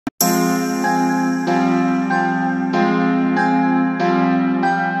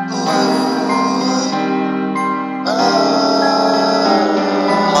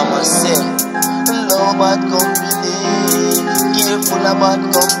a bad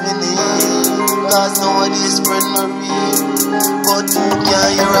company. Cause nowadays friend no real. But you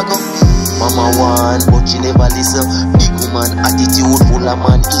can't hear a company. Mama want, but she never listen. Big woman attitude full of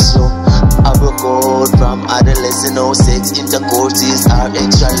man issue. I broke out from adolescent. Now sex intercourses are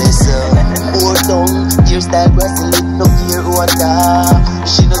extra lesson. Poor tongue, hairstyle wrestling. No care who I die.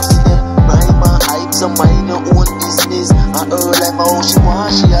 She not see them rhyme and hype. Some mind her own business. And her life how she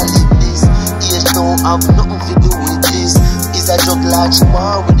want, she a live this. Age don't have nothing to do with this. Is a drug like she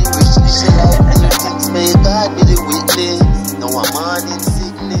want with the richness. She like new things, may God be the witness. Now I'm on in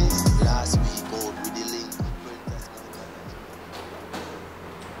sickness. Last week out with the link.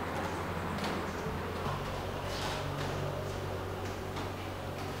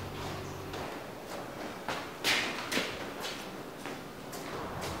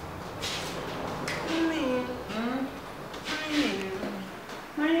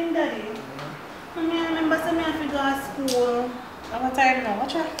 Morning, Daddy. Mommy, I remember some I have to go to school. I'm tired now.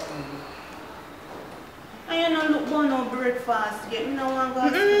 Watch out. I don't look for no breakfast yet. I don't want to go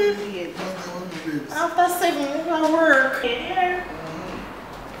to school yet. After 7, we can work. Here.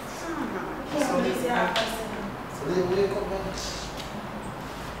 So they wake up and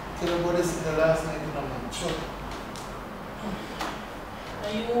tell about this in the last night and I'm like, sure.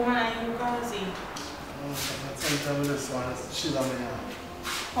 Are you woman and you can't see? I'm telling you this one, she's on me now.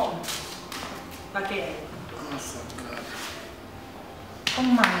 Come. Okay. Oh, so God.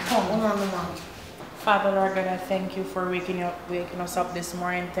 Come on, come. Hold on, man. Father, Lord God, I thank you for waking us up this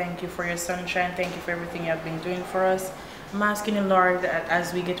morning. Thank you for your sunshine. Thank you for everything you have been doing for us. I'm asking you, Lord, that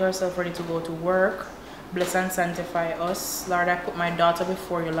as we get ourselves ready to go to work, bless and sanctify us. Lord, I put my daughter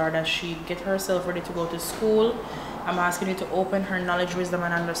before you, Lord, as she get herself ready to go to school. I'm asking you to open her knowledge, wisdom,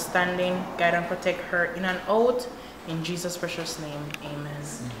 and understanding. Guide and protect her in and out. In Jesus' precious name, amen.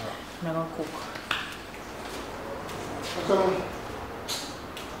 I'm going to cook. Okay,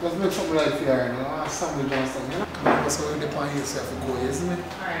 let's make something like here, you know, sandwich or something, you know? That's how you depend yourself to go, isn't it?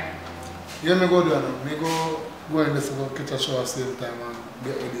 Alright. Yeah, me go there now. Me go in this, go catch a shower same time and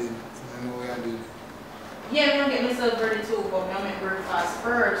get ready. So I know what I'm doing. Yeah, I'm going to get myself ready too, but I'm going to make breakfast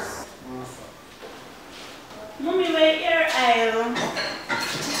first. Mommy, where is your aisle?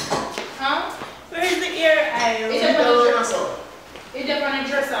 Huh? Where is the ear aisle? It's up on the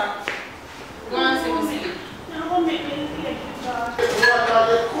dresser. Go and see me. No, I'm going to make me take it back.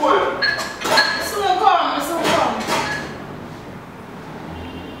 Soon come, soon come.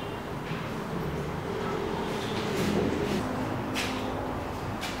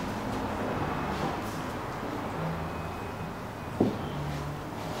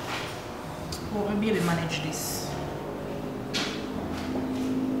 Oh, my baby manage this.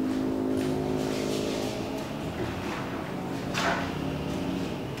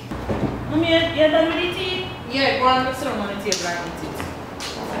 Mommy, you're done with the tea? Yeah, go and sit down on the table and eat it.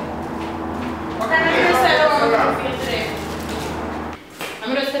 What kind of dress I want for you today? I'm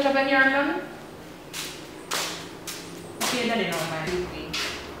going to set up a hair done. Okay, daddy now, my baby.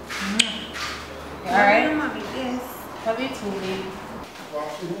 Alright? Mommy, yes. Have you too, baby?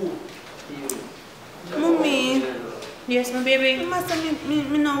 Mommy, Yes, my baby. you must have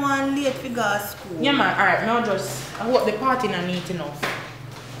me no want late to go to school. Yeah, man. Alright, now just, I hope the party not neat enough.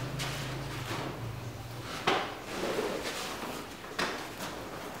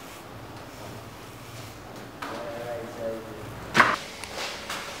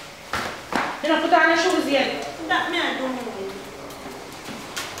 You don't put on your shoes yet. That me I don't know.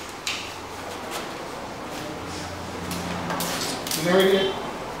 You know ready yet?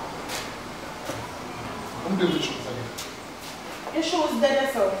 I'm doing the shoes again. Your shoes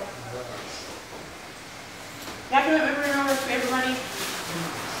dead so. You have to make me bring over for everybody.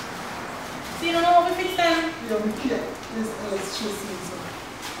 So you don't know how to fix them? Yeah, we can't. This shoe season.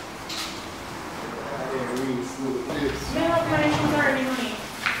 Yeah, really slow. Yes. May I have my shoes already, honey?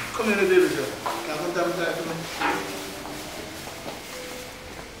 Come in the day with you. Can I have time for me?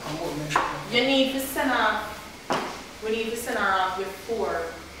 I'm opening. You need to send off. We need to send her off before.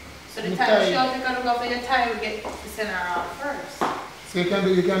 So the The time tie. she have to go off in the tie, we get to send her off first. So you can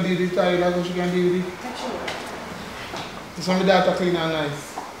do the tie like what you can do the. Make sure. So my daughter clean and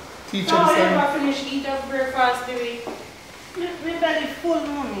nice. Teacher So we son. never finish eat up breakfast, do we? My belly full,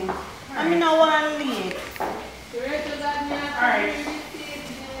 Mommy. I mean, I want late. You ready to that now? Alright.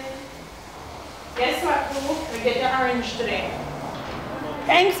 Guess what, Pooh? We get the orange today.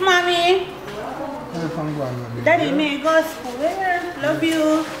 Thanks, Mommy. Everything going on. Daddy, may I go to school? Where? Love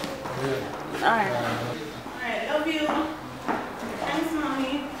you. Yeah. Alright. Alright, love you. Thanks,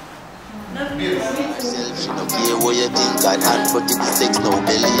 Mommy. Love you. Myself, she don't care what you think. I hand for the sex, no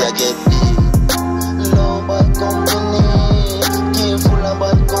belly, I get big. Love my company. Care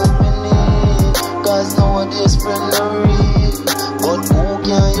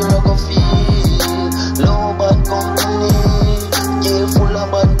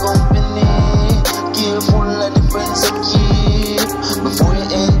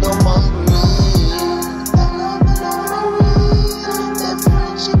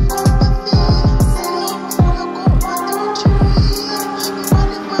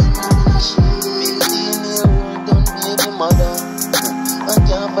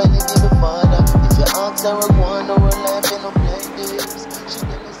say we're going to her life and no play this. She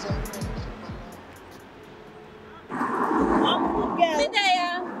tell me something. Good girl. Me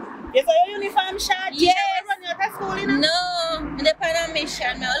there. You say your uniform short? Yes. You run out of school, you know? No, me depend on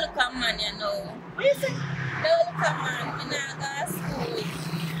mission. Me look at man, you know. What you say? Me look at man. Me not go to school.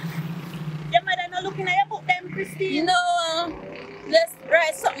 Your mother not looking at your book, them, Christine? No. Just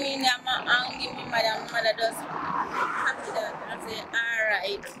write something in there and give me mother. My mother just happy that and say,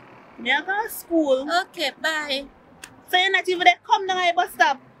 alright. Me I go to school. Okay, bye. So you're not even there, come down at your bus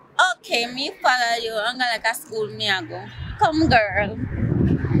stop? Okay, me follow you. I'm gonna like a school, me I go. Come, girl.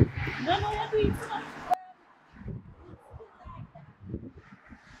 No, no, you're doing so much.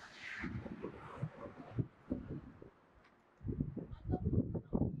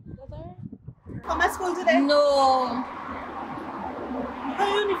 Come to school today? No. Her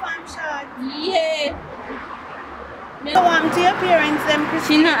uniform short. Yeah. So to your parents, them,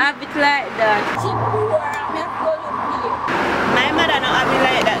 She Christine? not have it like that. She poor. Me have to go look here. My mother not have it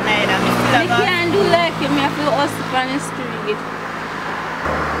like that neither. Me still Me have a... can't do like you. Me have to hustle on the street.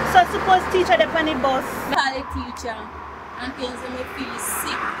 So suppose teacher dey on the bus. Call the teacher and things me feel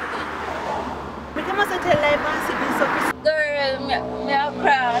sick. We can also tell life and sickness so Christine. Girl, me a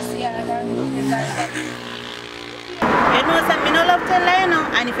cross yard and me like You know some me no love tell lie now.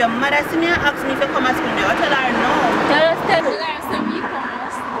 And if your mother see me and ask me if you come to school, me will tell her no. tell her say me come to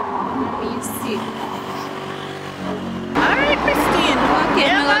school and me sick. Alright, Christine. Okay,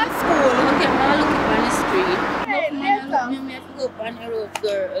 you me go to school. Okay, me look up on the street. Hey, later. Me have to go up on the road,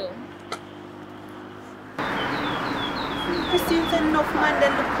 girl. Christine said enough man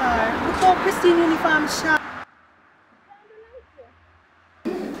then the car. Look how Christine uniform short.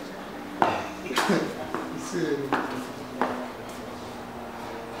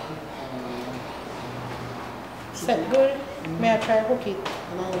 Set good. May I try cook it?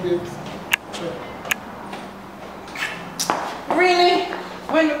 Really?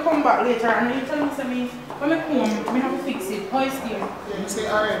 When we come back later, and you tell me something, when we come, we have to fix it. How is it? You say,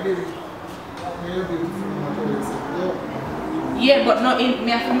 alright, baby. Yeah, but not in.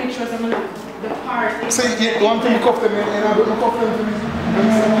 Me have to make sure that the part. So you want to look up them and I look up them to me.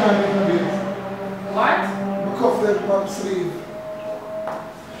 What? Look up them palm sleeve.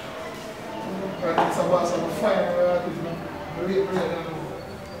 It's about some fire.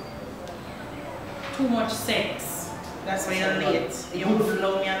 Too much sex. That's why you're late. You won't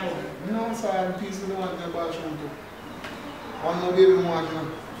love me alone. No, so I'm peace with the one in the bathroom too. One more baby more, you know.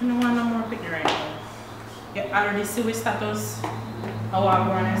 You don't want no more picture right now. You already see with status. How I'm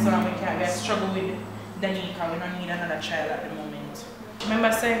going so we can't get struggle with Danica. We don't need another child at the moment.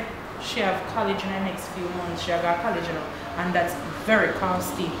 Remember say she have college in the next few months. She have got college you know, and that's very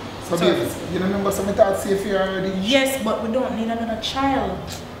costly. So baby, you remember something that safe here already? Yes, but we don't need another child.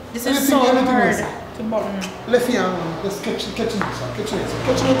 This is Anything- so anything hard else? to button. Left hand, just catch it now. You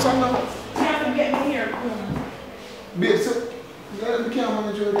have to get me here, boom. Babe, so you can't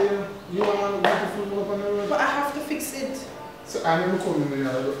manage your day. You want to go to football on the road. But I have to fix it. So I never come in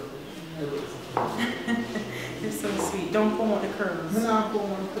there. You're so sweet. Don't pull out the curls. I'm not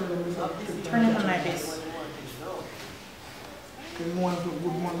going to turn Turn it on like this. You want to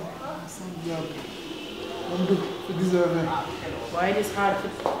good man, some job. Don't do you deserve it. Why it is hard?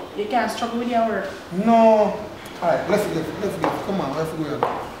 You can't struggle with your work. No. Alright, left. Come on, let's go. We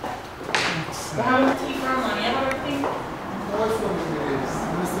have a tea for our money. You have everything? No iPhone is.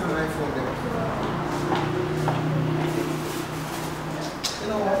 I'm still an iPhone there. You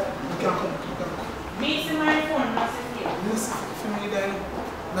know what? You can't come. Me see my phone. That's it here. This for me then.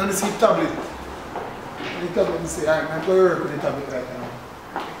 Now this is tablet. The tablet say, alright, I'm going to work with the tablet right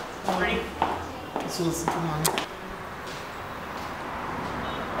now. Ready? So simple man.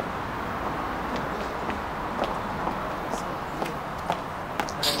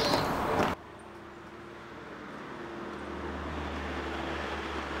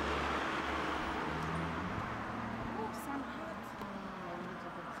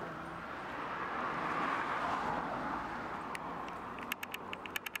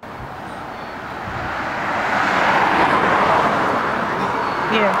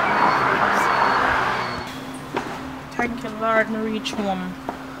 Yeah. Thank you, Lord, me reach home.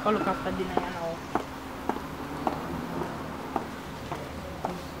 Go look after dinner now.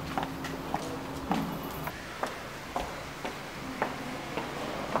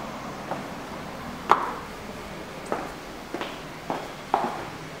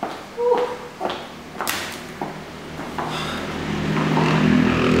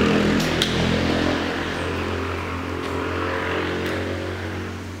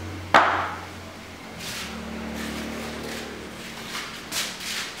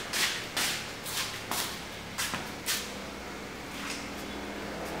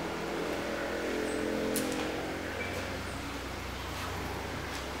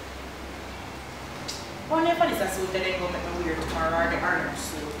 a suit and then go make me wear tomorrow or the orange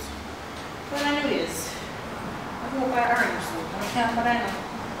suit. Well, anyways, I go buy orange suit. I can't buy no.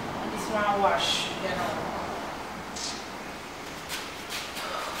 And this one wash, you know.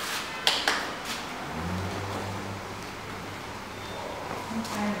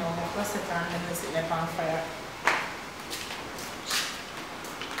 I know, I press it on and sit there on fire.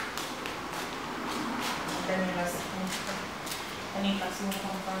 Then I need to smoke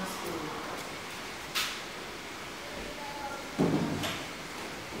from school.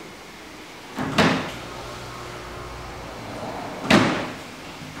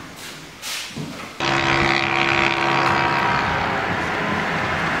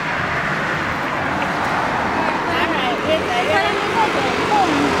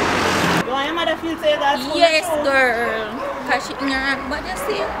 Yes, girl. Because she ignorant, but you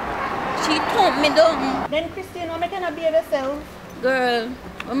see, she told me down. Then Christine, what can I be yourself? Girl,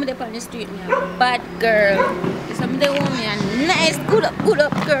 when I on the street, me a bad girl. Somebody want me a nice, good up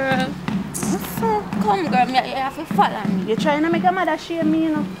girl. So come, girl, you have to follow me. You're trying to make a mother shame me,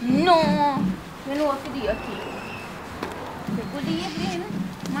 you know? No, you know what to do, okay? Good evening,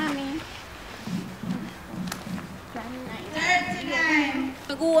 mommy. 39.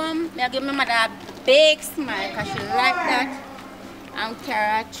 I go home, I give my mother a big smile because she like that. And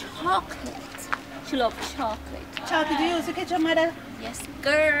carry chocolate. She loves chocolate. Chocolate you use to catch your mother? Yes,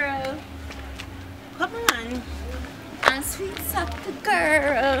 girl. Come on. And sweet soft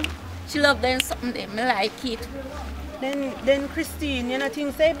girl. She love them something they me like it. Then Christine, you know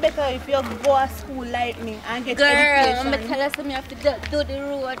things say better if you go to school like me and get girl, education. I'm tell her something you have to do the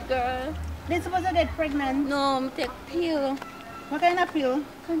road, girl. Then supposed to get pregnant. No, I'm take pill. What kind of pill?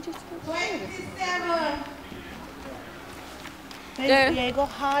 Contraceptive. Girl. Yeah, you go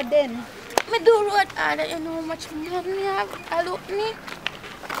hard then. Me do road harder, you know how much money I have. I look me.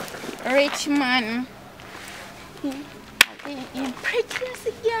 Rich man. I'm pretty as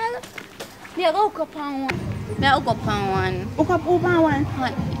a girl. Me I hook up on one. Me I hook up on one. Hook up on one?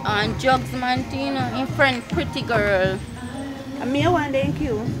 On drugs man, you know, in friend pretty girl. And me I want them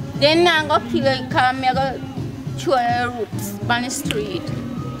kill. Then I go kill her because me I go throw her roots on the street.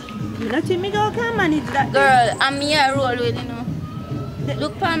 You don't think me go can manage that? Girl, I'm here roll with you know.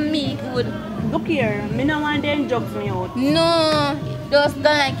 Look for me good. Look here, me no want them drugs me out. No, just go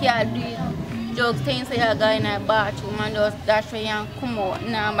like you do it. Drugs things so you go in a bathroom and just dash where you come out.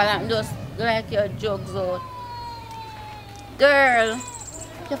 Nah, but just go like your drugs out. Girl,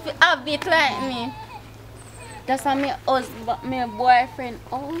 you feel have it like me. That's how my husband, my boyfriend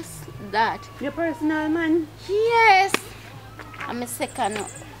house that. Your personal man? Yes. I'm my second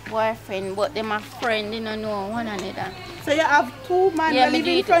boyfriend, but they're my friend, they don't know one another. So you have two men yeah,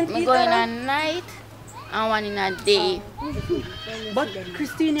 living in front of each each other? I go other? in a night and one in a day. But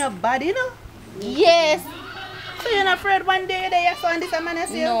Christine, you're bad, you know? Yes. So you're not afraid one day that you saw this man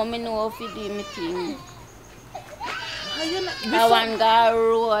as you? No, I know if you do my thing. I want to go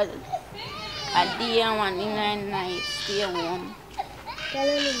road a day and one in a night, stay home. Come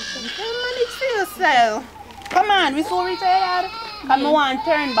manage for yourself. Come on, we so retired. Come, I want to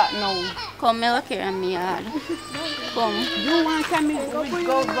turn back now. Come, I carry me hard. Come. You want to carry me go to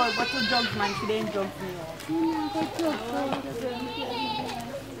drugs, man. She didn't drugs me out.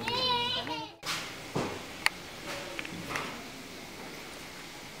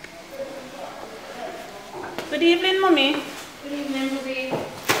 Good evening, Mommy. Good evening, Ruby.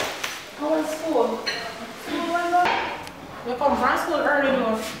 How was school? You come from school early,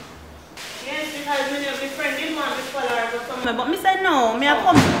 though. Yes, because my friend didn't want me to follow her to somewhere. But me said no, me I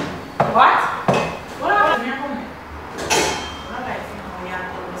come. What? What happened? Me I come. What I think how you are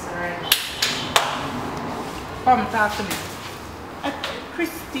doing this already. Come, talk to me.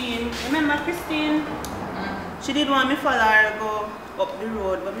 Christine, remember Christine? She didn't want me to follow her go up the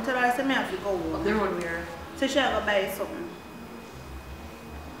road, but me tell her I said me have to go home. Up the road where? So she had to buy something.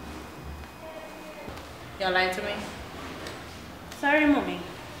 You lied to me? Sorry, Mommy.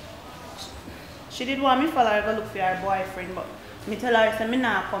 She did want me to follow her go look for her boyfriend, but me tell her I said me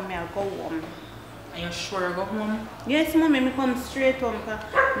not come, me I'll go home. Are you sure you go home? Yes, Mommy, me come straight home because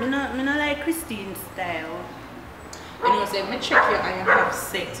me not like Christine style. And you say, if I check you and you have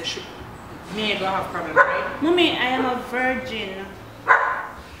sex, you should me don't have problem, right? Mommy, I am a virgin.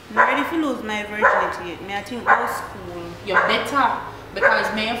 I'm ready to lose my virginity yet. Me I think go school. You're better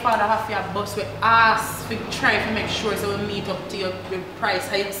because me and father have your bus with us to try to make sure so we meet up to your price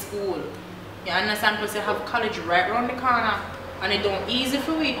high school. You understand? Because you have college right around the corner and it don't easy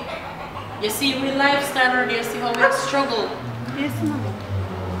for we. You see we lifestyle or you see how we struggle. Yes, Mommy.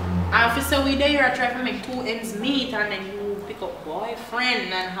 And if you say we there, you're trying to make two ends meet and then you pick pick up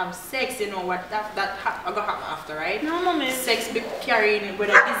boyfriend and have sex, you know what that gonna happen after, right? No, mommy. Sex be carrying with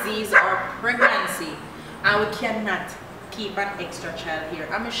a disease or pregnancy, and we cannot keep an extra child here.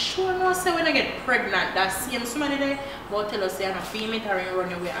 I'm sure no say when I get pregnant, that same somebody there will tell us say I'm a female or you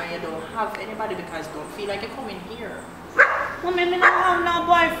run away and you don't have anybody because you don't feel like you're coming here. Mommy, me don't have no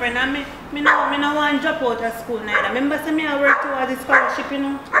boyfriend and me no want to drop out of school neither. Remember say me I work towards the scholarship, you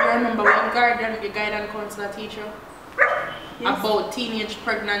know? You remember when the guidance counselor teacher? Yes. About teenage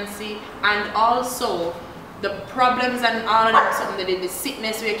pregnancy and also the problems and all of them, something that the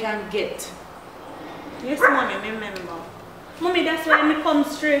sickness we can get. Yes, mommy, me remember. Mommy, that's why me come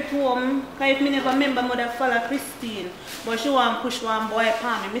straight home. Because if me never remember, mother follow Christine. But she want to push one boy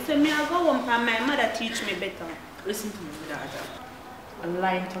upon me. Me say me I go home because my mother teach me better. Listen to me, my daughter. A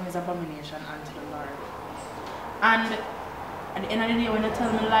lying tongue is abomination unto the Lord. And at the end of the day, when you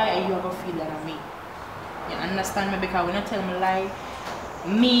tell me lie, you are going to feel that on me. You understand me? Because when you tell me lie,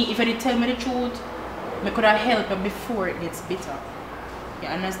 me, if you did tell me the truth, I could have helped you before it gets bitter. You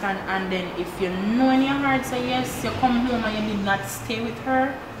understand? And then if you know in your heart say yes, you come home and you did not stay with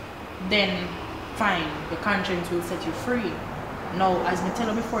her, then fine, your conscience will set you free. Now, as I tell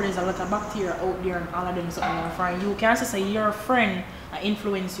you before, there's a lot of bacteria out there and all of them something from you. Can't say your friend and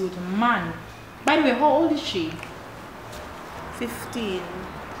influence you to man. By the way, how old is she? 15.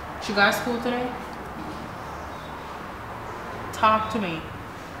 She got to school today? Talk to me.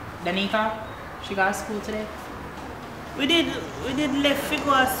 Danica, she got to school today? We did left to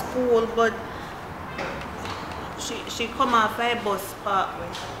go to school, but she come off a bus parkway.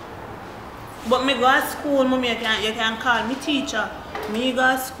 But me go to school, mommy, you can call me teacher. Me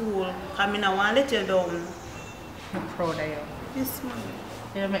go to school, because I don't want to let you down. I'm proud of you. Yes, mommy.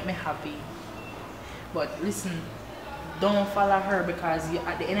 You make me happy. But listen, don't follow her because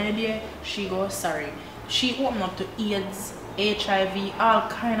at the end of the day, she goes sorry. She opened up to AIDS, HIV, all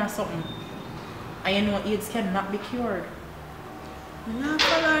kind of something. And you know AIDS cannot be cured. I don't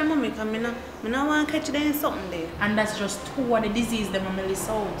follow her, mommy, because I don't want to catch them in something there. And that's just two of the disease that I'm list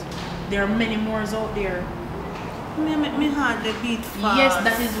out. There are many more out there. Me make me heart the beat fast. Yes,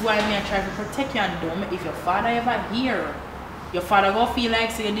 that is why I try to protect you and don't make, if your father ever here, your father go feel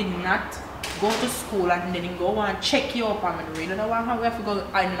like say you did not go to school and then go and check you up and I really don't want how we have to go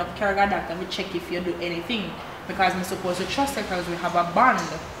end up carry a doctor and check if you do anything. Because I'm supposed to trust you because we have a bond.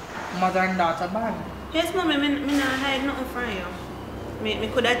 Mother and daughter bond. Yes, mommy, me not hide nothing from you. Me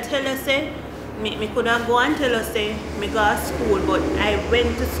could have tell you say, me could have go and tell you say, me go to school, but I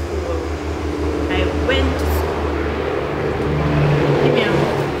went to school. I went to school. I'm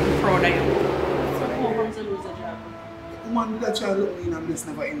proud of you. So how come to lose a job? The woman that child look me in and this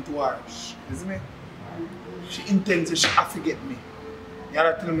never into her. You see me? She intends she have to get me. You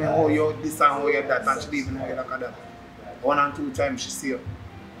have to tell me how you're this and how you're that and she didn't even know you like that. 1 and 2 times she see you.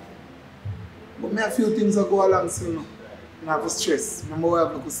 But me a few things that go along so you know. I have to stress. Remember we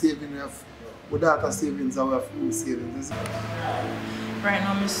have local savings, we have daughter savings and we have food savings. Right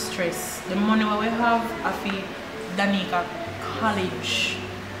now I'm stressed. The money we have I feel Danica college.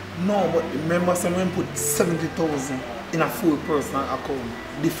 No, but remember someone put 70,000 in a full personal account.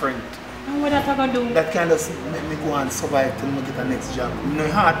 Different. And what that I gonna do? That kind of make me go and survive till I get the next job. You know,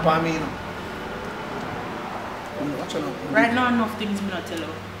 it's hard for me, you know. Right now enough things I'm not tell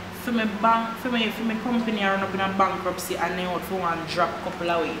you. For my bank, for my company I run up in a bankruptcy and then out for one drop couple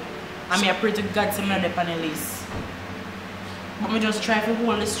of weeks. I mean I pray to God to me on the panel list. But I just try to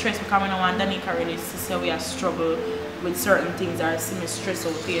hold the stress because I don't want Danica really to say we are struggle with certain things or see me stress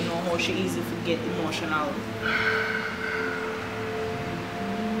out there, you know how she easily get emotional.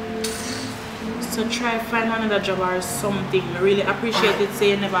 So try to find another job or something. I really appreciate it say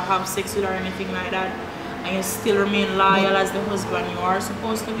you never have sex with her or anything like that. And you still remain loyal as the husband you are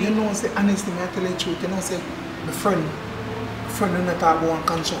supposed to be. You know, say honestly, I tell you the truth. You know, say my friend will not talk about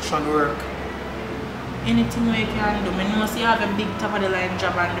construction work. Anything you can do. I know say you have a big top of the line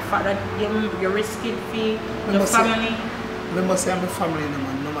job and the fact that you risk it for your family. Remember say I'm a family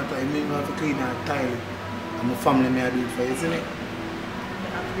man. No matter if I have to clean and tile, I'm a family me I do it for you, isn't it?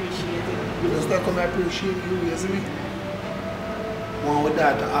 I appreciate it. Just like I appreciate you, isn't it? One with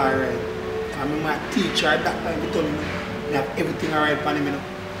that, alright. I'm my teacher at that time, he told me I have everything alright for him.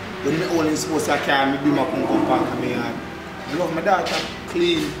 When I only supposed to carry me, I come back and me yard. I love my daughter,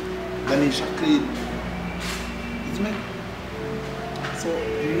 clean, Danisha clean. You see me? So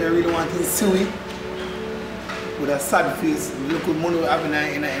I really want to see it with a sad face, look at money we have in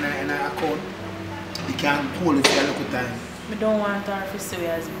an account. You can't hold it for a little time. I don't want her to see we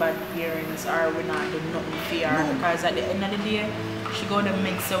as bad parents or we not do nothing for her because at the end of the day, she go to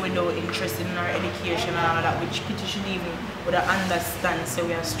mix her without interest in her education and all that, which Kitty should even would understand, so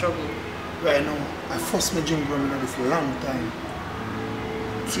we are struggling. Right now, I forced my dream growing up for a long time.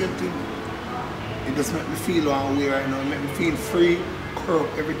 Same thing. It just make me feel one way right now. It make me feel free, curb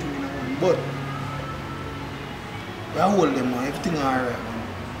everything in one. But I hold them, man. Everything alright, man.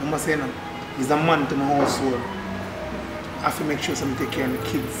 I must say, he's a man to my household. I have to make sure I take care of my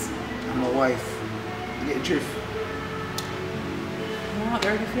kids and my wife. You get a drift. You want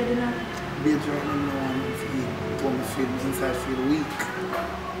her to feel enough? Babes right now, I want to feel. I want to feel inside feel weak.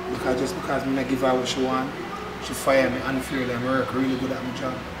 Because just because I give her what she want, she fire me unfairly. I work really good at my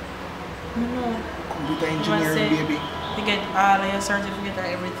job. No. Computer engineering, baby. You get all of your certificate and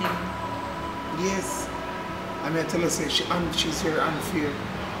everything. Yes. I mean, I tell her, say, she's here unfair.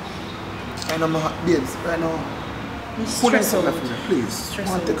 And I'm not, babes, right now. Put her something for me, please. I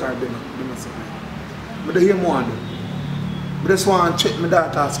want to take her dinner. But I hear more on them. But I just want to check my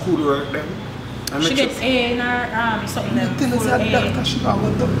daughter's schoolwork then. She gets A in her something then. Tell us that doctor she got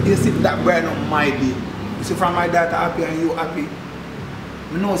what up. You see that right now my day. You see from my daughter happy and you happy.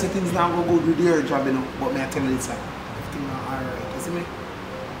 I know say things not go good with your job, you know, but I tell you it's everything is alright. You see me?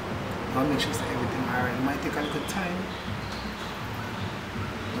 I'll make sure everything alright. It might take a little time.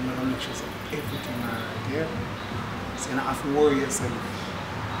 But I'll make sure everything alright, yeah? So you don't have to worry yourself.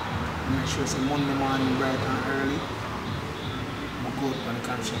 I'll make sure Monday morning bright and early. I'll go out on the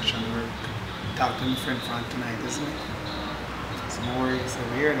construction work. Talk to my friend from tonight, isn't it? So no worry yourself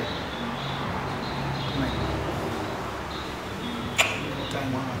here now. Come on.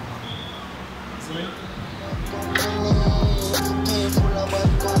 Time on. Isn't it?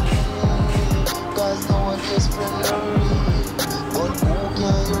 Cause no one is friendly. But who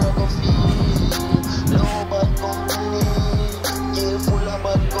can you ever feel? No bad company. Careful of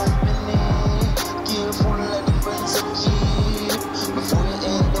bad company. Careful of the friends you keep. Before you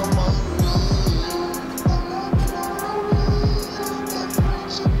end up hungry.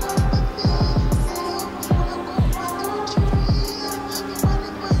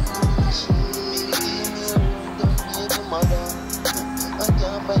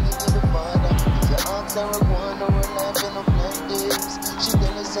 Sarah going over life in a blind days. She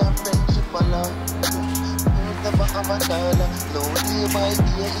tell us her friendship alone. You never have a dollar. No day by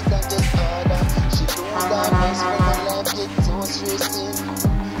day it a get harder. She knows that best when her life gets so stressing.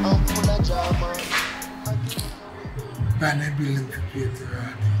 I'm full of drama. Man, I building for Peter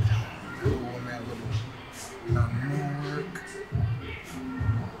right. No work.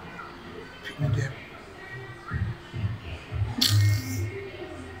 Pick me them.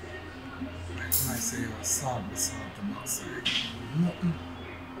 I say I saw the box. Nothing.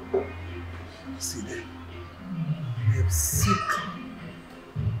 See that? They're sick.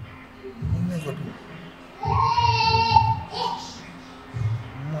 I never do.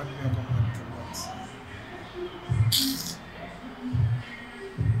 Mad never went to box.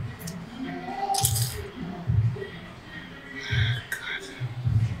 God.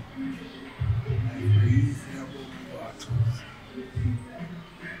 I'm crazy about the bottles.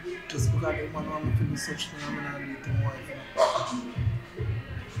 Just because the man want to do such thing, I'm not need to more.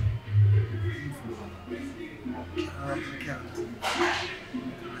 I can't.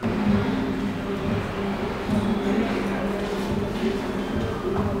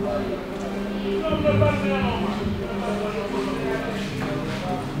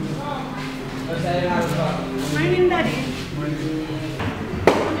 Morning, Daddy.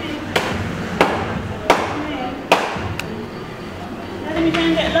 Daddy, we can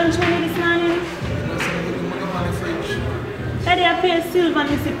get lunch money this morning. Daddy, I pay Silver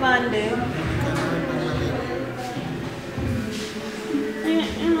Missy Pande.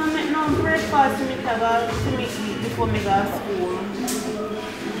 You know, make no breakfast to me to me eat before me go to school.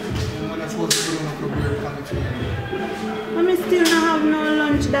 But me still not have no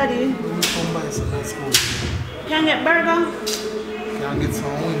lunch, Daddy. Come buy some nice food. Can I get burger? Can I get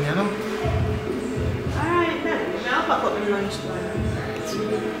some wing, you know? Alright, Daddy. I'll pack up my lunch.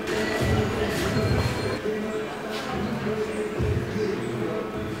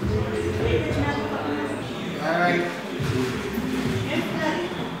 Alright. Yes, Daddy.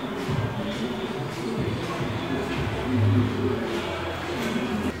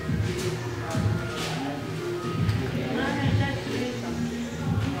 Alright, Daddy.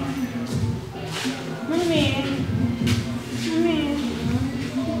 Mommy.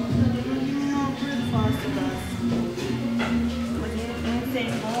 No breakfast with us. But you say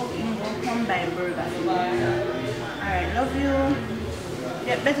go come buy burger. Alright, love you.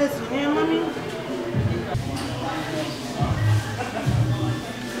 Get better soon, yeah, Mommy?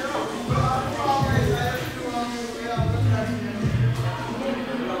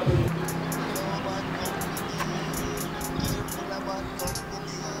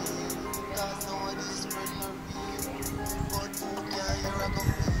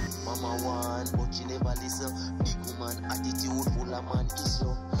 Mama one, but she never listen. Big woman attitude full of man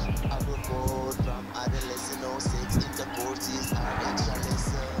issue. I broke out from adolescent, no sex intercourse is our extra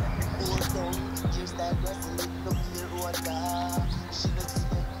lesson. Hold down, hairstyle wrestling, no fear what that. She not see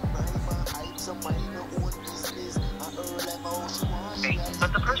them rhyme and hype, so mind her own business. I earn like how she wants.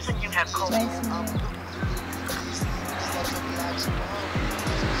 But the person you have called.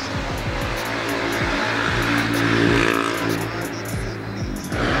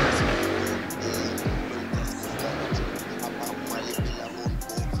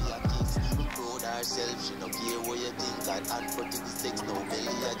 She don't care what you think and put the stakes no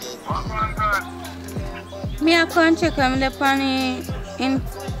belly again. Me I can't check I'm the panny in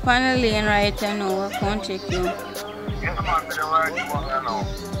panel lane right now. I can't check you.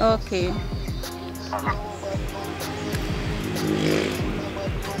 Okay.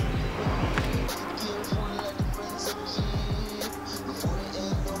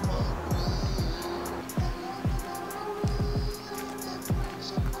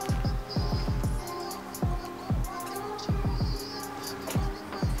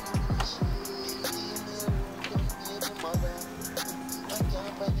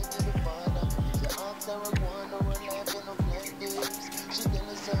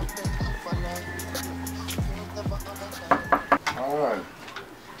 Alright.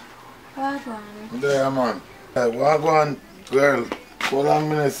 Wagwan. There, man. Wagwan, girl. Hold on a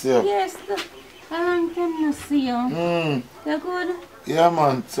minute, see you. Yes, I long time to see you. You good? Yeah,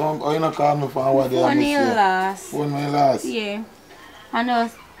 man. So, you not call me for what day I miss you? last. Phone me last? Yeah. I know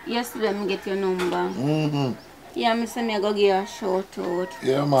yesterday I get your number. Yeah, I say I go give you a shout out.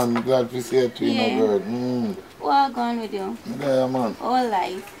 Yeah, man. Glad to see you too, you know, girl. What going with you? Yeah, man. All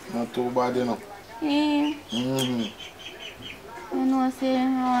life. Not too bad, you know. Yeah. You know, say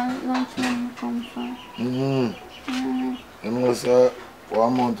how lunch money come from. You know, sir,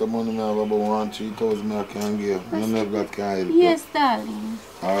 1 month of money I have about 3,000 I can give. You never got can help. Yes, darling.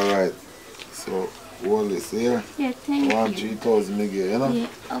 Alright. So, hold this here. Yeah, thank you. 3,000 I give, you know? Yeah,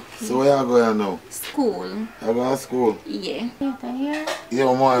 okay. So where you going now? School. You go to school? Yeah. Later here?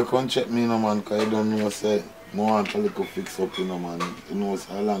 Yeah, man, you come check me, you know, man, because I don't know, say, I want a little fix up, you know, man. You know, it's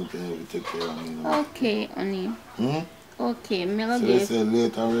a long time you take care of me, you know. Okay, honey. Okay, me So go you get. say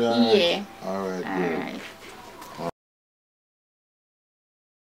later, we alright? Yeah. Alright, good. Alright.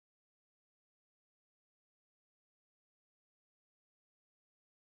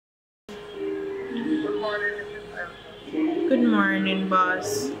 Good morning,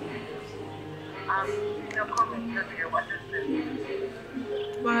 boss.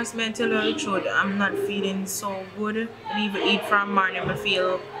 Boss, man, tell you the truth, I'm not feeling so good. And even eat from morning, I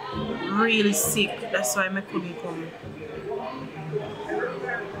feel really sick. That's why I couldn't come.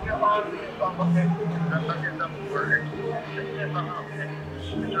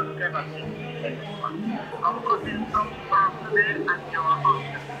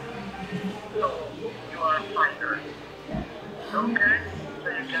 You are fired. Okay? So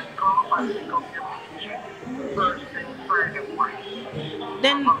you can go and pick up your paycheck first thing Friday morning.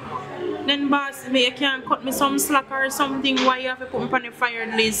 Then boss, you can't cut me some slack or something. Why you have to put me on the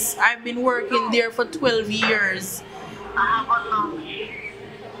fired list? I've been working there for 12 years. I have a long sheet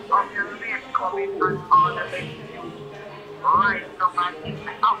of your late coming and all the things you right now and keep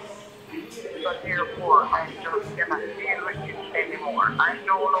me up. So therefore, I just cannot deal with it anymore. I don't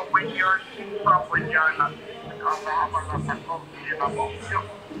know when you're sick from when you're not sick. Because I have a lot of complaint about you.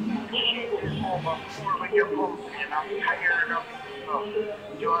 Shit is over full with your complaint. I'm tired of it. So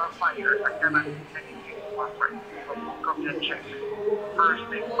you are fired. I cannot do anything for free. So book up your check. First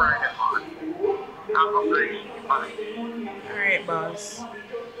thing Friday morning. Have a great day. Bye. Alright, boss.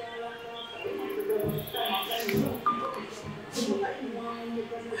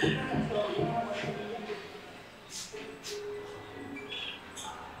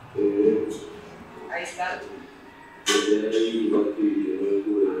 Ahí está.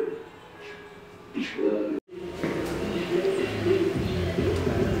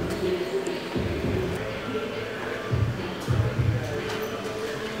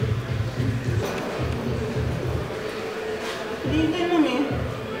 Good evening, mommy.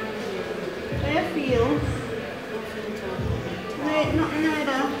 How you feel? Right, nothing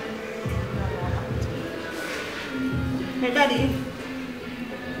either. Hey, daddy.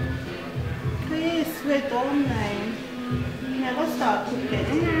 Please sweat all night. Never start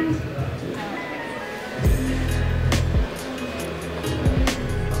cooking.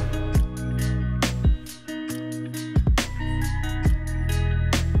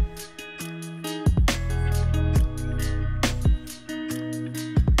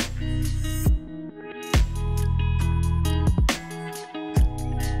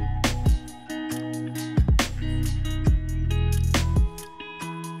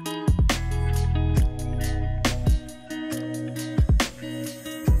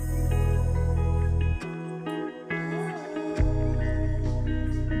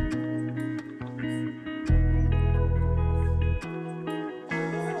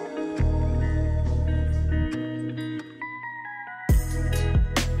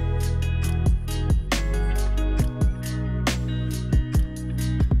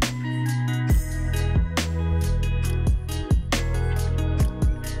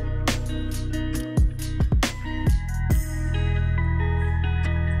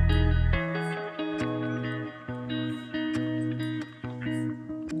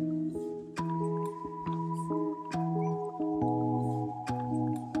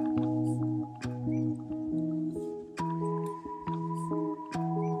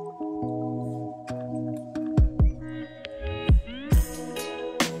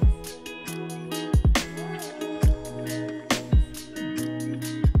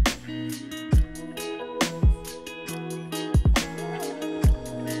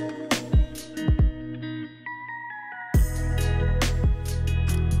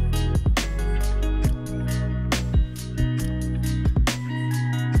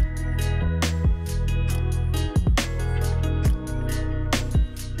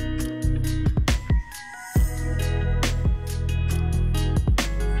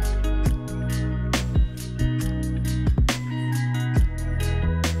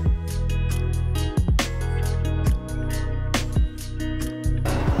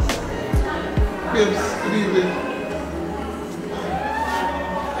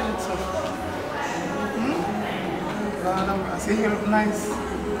 See him look nice.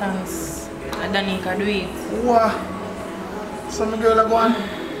 Thanks. Danica do it. Wow. Some girl are going.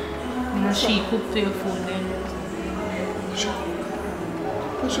 She cooked your food then.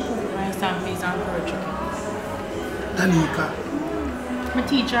 What she cook? Rice and peas and curry chicken. Danica. My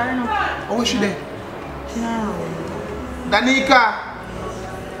teacher, you know. How is she there? She not around. Danica!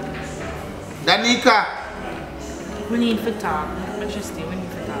 Danica! We need to talk. Let's just stay. We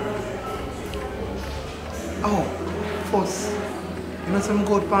need to talk. Oh, first, you know, some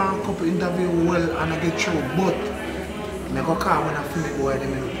go to a couple interview well and I get through, but I go come when I feel me boy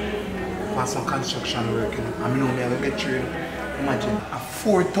them for some construction work, you know. I know me I get through. Imagine a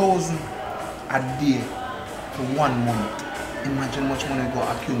 4,000 a day for 1 month. Imagine much money go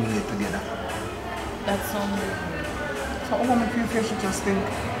accumulate together. That's so good. So how many people you just think?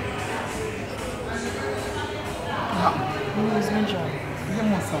 Lose my job. You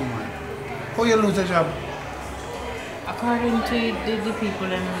must someone. How you lose a job? According to the people,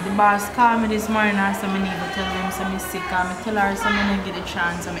 the boss called me this morning and said I need to tell them so I'm sick. I tell her so I didn't get a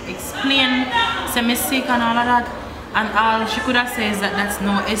chance. I explain so I'm sick and all of that. And all she could have said is that that's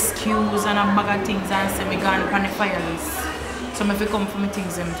no excuse and a bag of things and say me gone on the fire list. So I have to come for my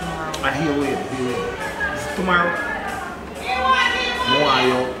things them tomorrow. I hear wait. Tomorrow, I want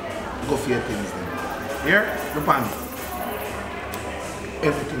you go for your things then. Here, look at me.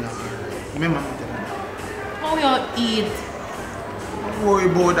 Everything is alright. Remember me telling you. How you eat? Don't worry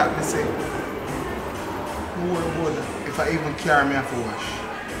about that, I say. Don't worry about that. If I even carry me, I have to wash.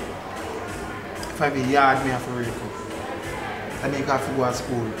 If I have a yard, me I have to rake up. And then you have to go to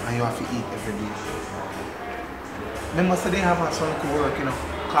school and you have to eat every day. Remember, so they have a son who work, you know,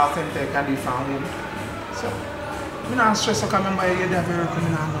 call center can do from home. So, I'm not stressed because I remember you're there very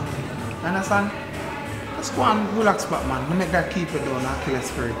coming on. You understand? Just go and relax back, man. You make that keep it down and kill a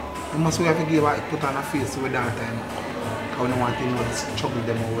spirit. You must have to give it, put on a face with that time. Because we don't want to know this trouble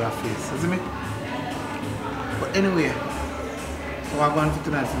them over our face. You see me? But anyway, so I'm going to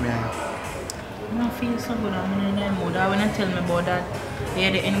tonight for me. I don't feel so good. I'm in the mood. When I tell me about that,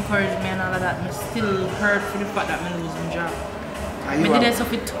 they encourage me and all of that. I'm still hurt for the fact that I lose my job. I did that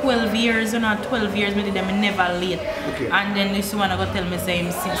for 12 years, you know, 12 years I did that, I never late. Okay. And then this one I go tell me say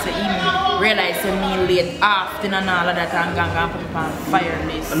him since he realize me late often and all of that and gang put me on fire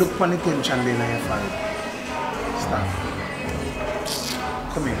list. Look for the tension then on your file. Stop.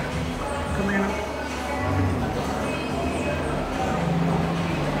 Come here. Come here now.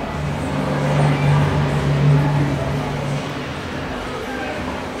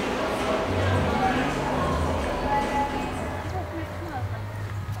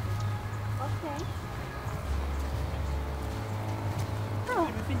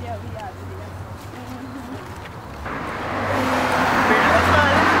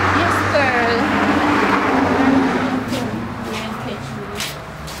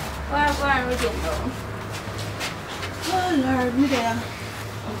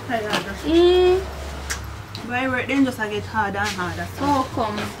 I get harder and harder. So. How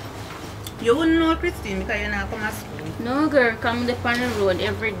come? You wouldn't know Christine because you're not come to school. No girl, come up on the road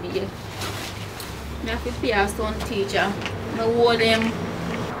every day. I have to pay a son teacher. I owe them.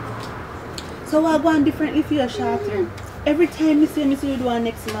 So I go on differently for your shorter. Every time you say you do one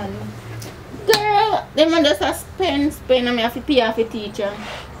next month. Girl, them man just a spend and I have to pay off a teacher.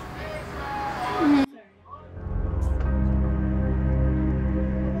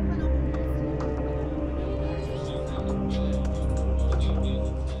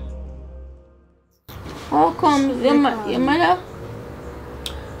 How come your mother?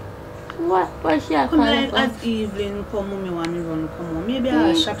 What she come like as Evelyn come home, me want me run come home. Maybe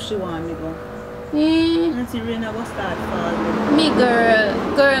a shop she want me go. Until rain I go start falling. Me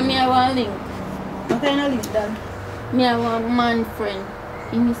girl, me I want link. What kind of link that? Me I want man friend.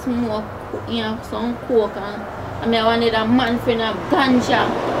 He me smoke, he have some coke and me I want a man friend of ganja.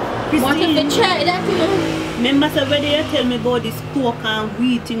 What if you try that you know? Remember so whether you tell me about this coke and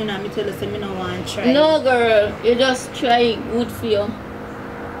weed thing and I tell you say me no want to try. No girl, you just try it, good for you.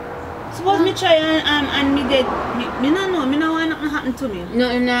 Suppose me try and me dead. Me no know, me no want nothing happen to me.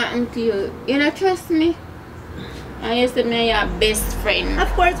 Nothing happen to you. You don't trust me? I used to be your best friend. Of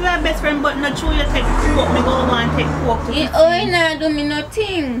course we are best friend, but not true you take coke. Me go and take coke to you not do me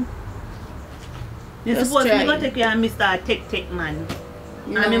nothing. You just suppose try. me go take you and Mr. Take man.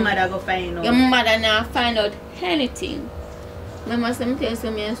 No. And my mother go find out. Your mother not find out anything. Mama sometimes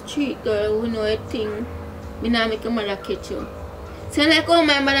tell me a street girl who know a thing. Me not make your mother catch you. So like oh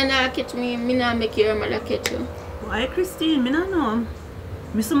my mother not catch me, me not make your mother catch you. Why Christine? Me not know.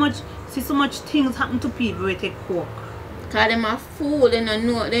 Me see so much things happen to people who take coke. Cause them a fool, they don't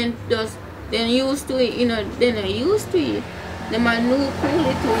know, they used to it, you know, they not used to it. Them a new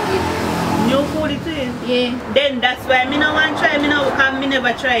coolie to it. New coolie to it? Yeah. Then that's why me no want try me now because me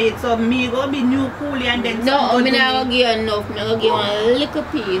never try it. So me go be new coolie and then no, me not give enough. Me go give one little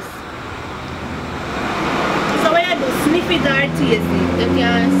piece. So what you do? Sniff it or taste it? You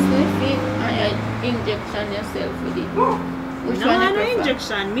can sniff it and you injection yourself with it. Which no, one you no prefer?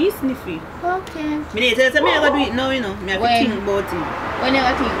 injection. Me sniff it. Okay. Me need to say me I go do it now, you know. Me have to think about it. When you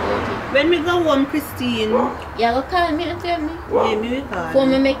think about it? When me go home, Christine. You go call me and tell me? Yeah, me will call. For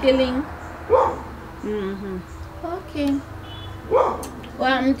me make the link? Okay. What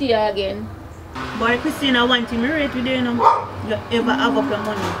happened to you again? But Christine, I want him right with you, you know. You ever have up your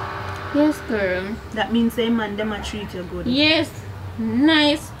money. Yes, girl. That means say man, them a treat you good. Yes.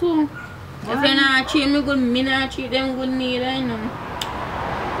 Nice too. If you not treat me good, me not treat them good neither, you know.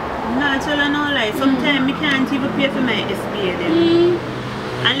 No, tell you no lie. Sometimes me can't even pay for my SBA them.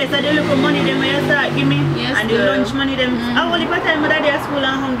 Unless I do look for money them where you start give me. Yes, and the lunch money them. I only part time that day at school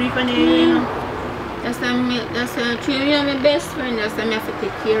and hungry for you, you know. That's why you're my best friend. That's why I have to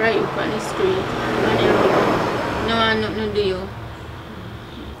take care of you on the street. No one nothing to do you.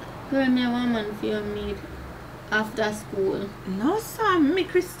 Girl, me a woman for your meet after school. No, Sam, me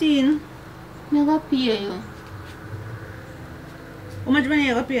Christine. Me go pay you. How much money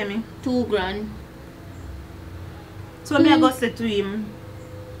you go pay me? 2 grand. So me I go say to him.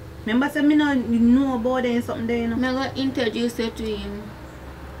 Remember say me no know about them something there, you know. Me go introduce you to him.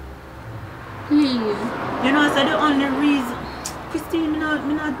 Please. You know, so the only reason Christine, me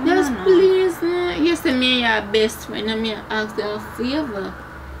not Just know. please, no. You say me your best friend and me ask you a favor.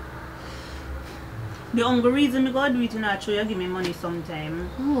 The only reason me go do it in a show you give me money sometime.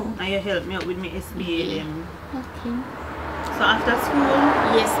 Oh. And you help me out with me SBA them. Okay. So after school,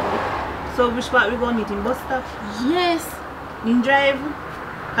 Yes. so which part we go meet in bus stop? Yes. In drive.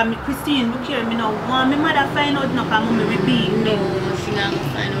 And me Christine, look here, me now want me mother find out no come me will be. No, she not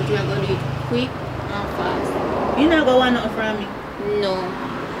gonna find out. You are gonna do it quick and fast. You not go want nothing from me. No.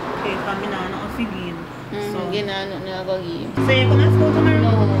 Okay, for me now nothing for gain. So You know nothing I go give. so you come to school tomorrow?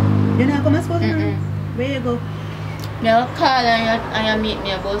 No. You not come to school tomorrow? Where you go? Now call and you meet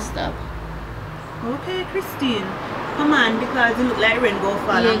me at bus stop. Okay, Christine. Come on, because it look like rain go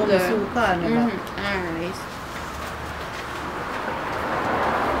fall Yeah, and mama girl. soon call me back. Alright.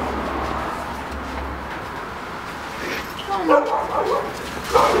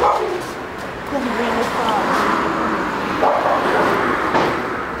 Come bring the car.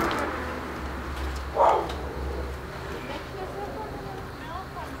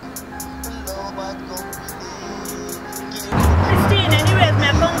 Christine, anyways, me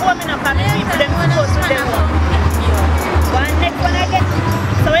come home in a family for them to go to them. One next one I get.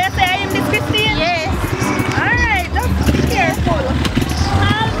 So you say I am this Christine? Yes. Alright, just be careful.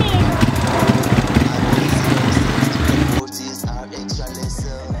 Call me. Horses are extra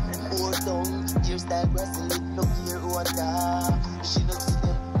lesser. More down, here's that wrestling, no care what that. She not see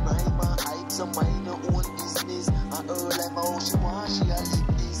them rhyme and hype, so mind her own business. And her life how she want, she a live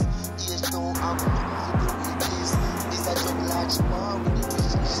this. Yes, no, I'm nothing to do with this. This a drug like she want with the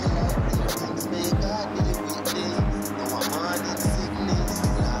rich. She like their things, may God be the witness. Now I'm on in sickness.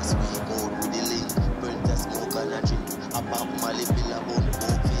 Last week out with the link, burnt a smoke and a drink. I pop my lip in a bone,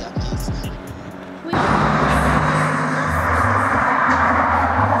 hope for a kiss.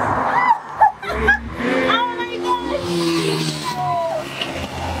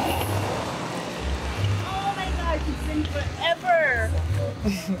 Oh my gosh, it's been forever.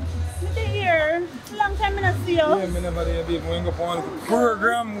 Look at here. It's a long time I not see you. Yeah, I never did. I'm going to go on a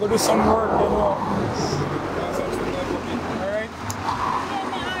program, go do some work, you know. Alright? Yeah,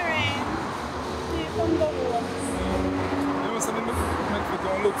 me alright. You come go home. You know, so make me go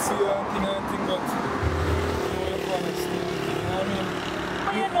look, see and thing, but you know, you're honest. You know what I mean?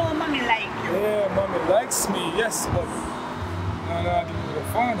 How you know mommy like you? Yeah, mommy likes me, yes, but no, I didn't with a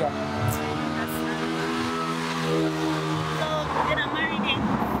father. So, you're not married yet?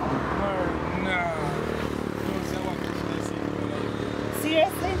 Nah. You know, say I want to see you.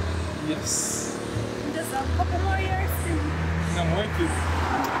 Seriously? Yes. Just a couple more years. And I'm working.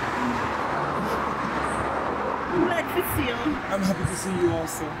 I'm glad to see you. I'm happy to see you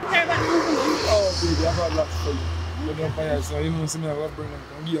also. Hear about moving? Oh, baby, I've had lots for you. But don't fire, so you know, see me, I will bring them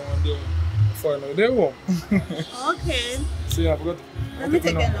and give you one day. For another day, one. Okay. So, yeah, I forgot. Let me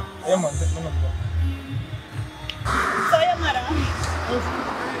take your number. Yeah, man, take my number. So, your mother?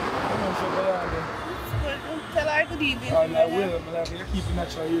 Tell her good evening. I will, but I will keep it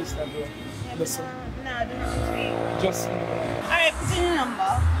natural hairstyle, though. Listen. Nah, do not. Just. Alright, put in your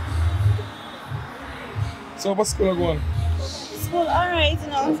number. So, what's going on? school alright, you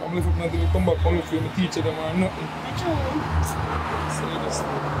know. If I'm left up until we come back, I'm look for my teacher them or nothing. True. So you just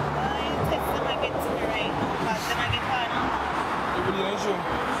Text them I get to me right now, because then I get hard now. every day, sure.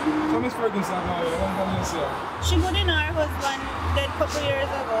 So Miss Ferguson now, how long can you see her? She good in her husband dead a couple years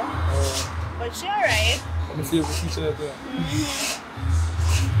ago. But she alright. I'm a favorite teacher there.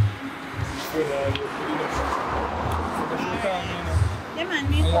 Yeah man,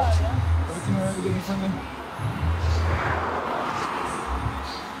 me call you. Everything already getting funny.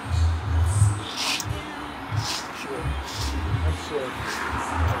 Sure. I'm sure.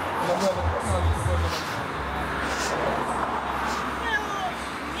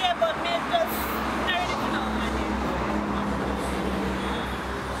 Yeah, but me just married it now, man.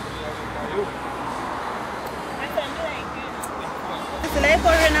 I said, me like you. So like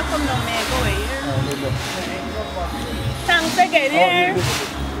how Rena come down, me go away, yeah? Thanks again, yeah?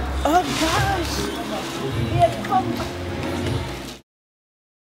 Oh gosh. Yeah, come.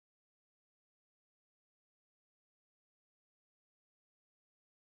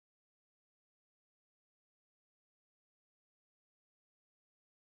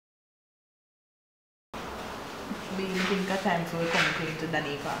 We think a time so we come to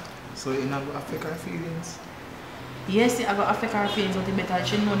Danica. So it not affect her feelings? Yes, it will affect her feelings, but it better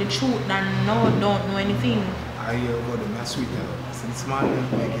she know the truth than no don't know anything. I hear about them, that's sweet. Since morning,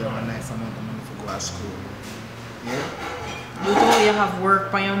 I get a nice amount of money to go to school. Yeah? You know you have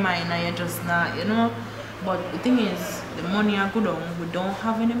work on your mind and you're just not, you know. But the thing is, the money I go down, we don't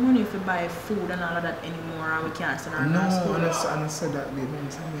have any money to buy food and all of that anymore, and we can't send her to school. No, and I said that, baby,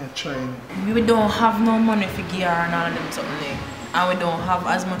 I'm trying. We don't have no money for gear and all of them something there. And we don't have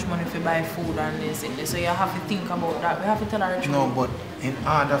as much money to buy food and this and this. So you have to think about that. We have to tell her the truth. No, but in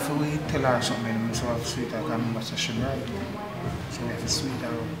order for we tell her something, we have to sweet her, because remember she should right. So we have to sweet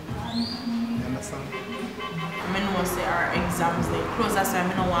her. You understand? I know say our exams they close, that's why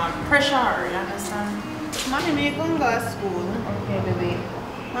I don't want pressure her, you understand? Mommy, me going to go to school. Okay, baby.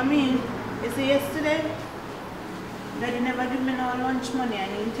 Mommy, you see yesterday, Daddy never give me no lunch money and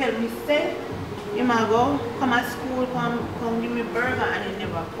he tell me stay. He might go, come at school, come give me burger and he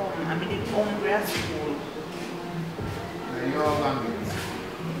never come. I mean, he's hungry at school. And you're all hungry.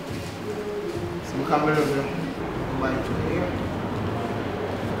 So we can't believe you. Buy food here.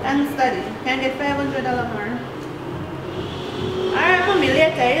 Thanks, Daddy. Can I get $500 more? Alright, Mommy,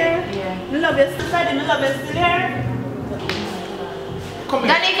 later, yeah? Yeah. I love you, Daddy. I love you still here. Come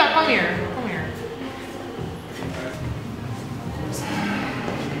here. Danica, come here. Come here.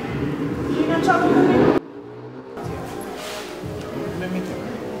 You not trouble, Mommy? Let me tell you.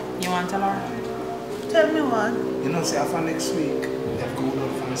 You want to tell her? Tell me what? You know, say after next week, they have to go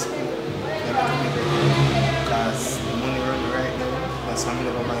down from school. They have to make it. Because the money running right now, that's why I'm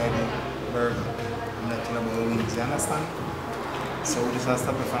going to buy a burger. I'm not telling about the wings, you understand? So we just have to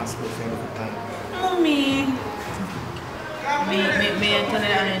stop the from school for every time. Mommy. May I tell you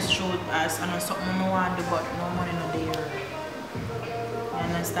the honest truth, as I know something I want to do, but no money no there. You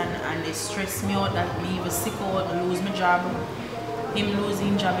understand? And it stressed me out that me even sick out, lose my job. Him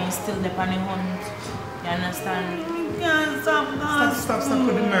losing job, he still depending on hunt. You understand? Can't stop that. Stop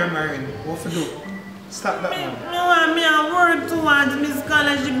with the murmuring. What for do? Stop that one. No, I work towards my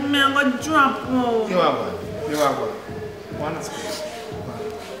scholarship, I'm going to drop out. You are one. You are one. One is good.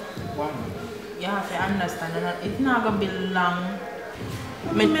 One. You have to understand that it's not going to be long.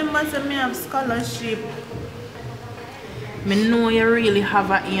 Remember, say me have scholarship. I know you really have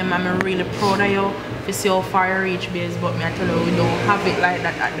an aim and I'm really proud of you to see how far you reach, Vybz, but I tell you we don't have it like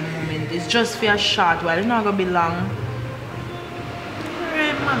that at the moment. It's just for a short while, it's not going to be long.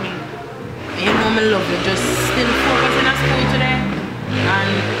 Alright, Mommy. You know I love you, just still focusing on school today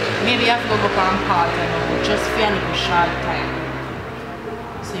and maybe you have to go up on part just for a little short time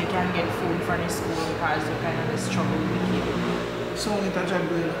so you can get food from the school because you kind of struggle with it. So we touch on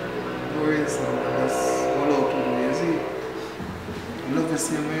the worries and just all out to the way, see? I love the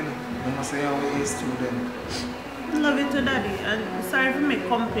same way, I must say how it is to them. I love you too, Daddy. And sorry for me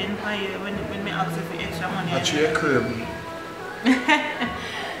complain for you when me ask you for extra money. Actually, a curb.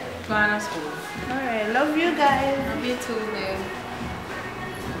 Plan of school. Alright, love you guys. Love you too, babe.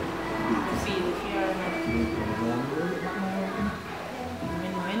 Feel if you're not.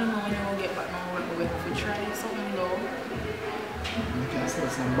 I don't know when you will get back now work, but we have to try something though. You can sell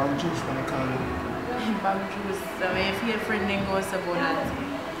some bag juice when I call it. Bag juice. I mean, if your friend then goes about that.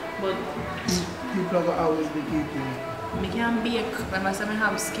 But people are always be people. I can bake, but I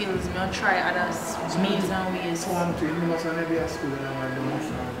have skills. I try other means and ways. So I'm doing you must want to be at school and I do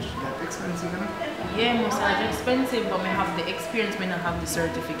massage. That's expensive, isn't it? Yeah, massage expensive, but I have the experience, I don't have the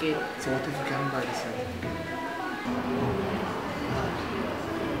certificate. So what if you can buy the certificate?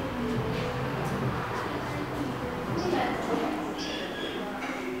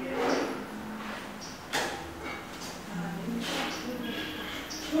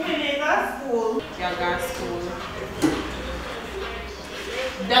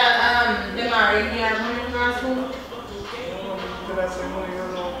 Tomorrow, you have money to go to school? So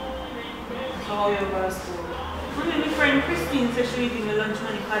how you go to school? My friend Christine said she will give me lunch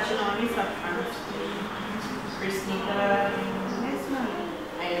money because she know I'm Mr. France. Christine, Yes, mommy.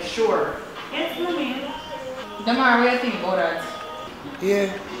 are you sure? Yes, mommy. Tomorrow, what do you think about that? Yeah.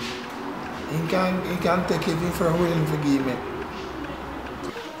 He can take it if you're willing to give me.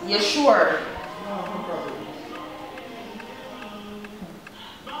 You sure?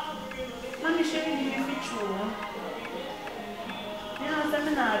 Mommy, she will give me for true. You know,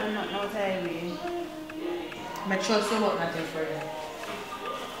 something I do not know what I will. I trust you about not your friend.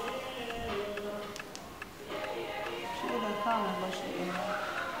 She would have called me, but she didn't.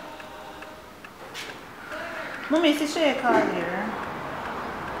 Mommy, she should call here.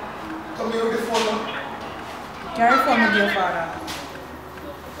 Come here with the phone now. Carry phone with your father.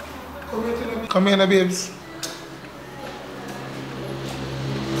 Come here, babes.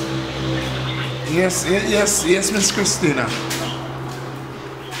 Yes, Miss Christina.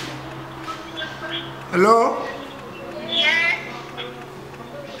 Hello?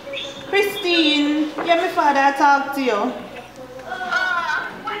 Christine, yeah, my father talk to you.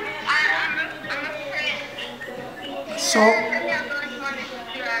 So,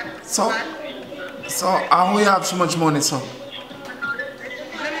 how we have so much money, so?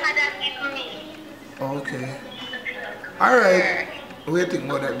 Okay. Alright. Waiting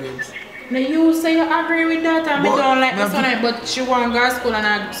about that, babes. Now you say you agree with that and me don't like this one, but she want to go to school and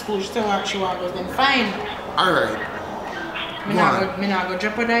I go to school, she still want she want to go, then fine. Alright. Me not go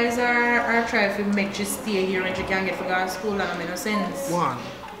jeopardize her or try to make she stay here when she can get to go to school and make no sense. One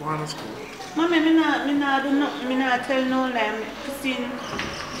to school. Mommy, me not tell no lie. Christine,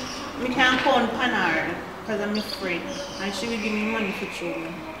 me can't count on her because I'm afraid. And she will give me money for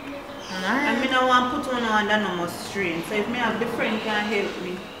children. And me don't want to put on under no more strain. So if me have the friend can help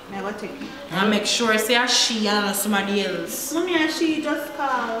me, I go take it. And make sure say a she and not somebody else. Mommy and she just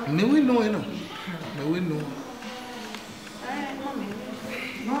call. Me we know, you know. Me we know. Alright, mommy.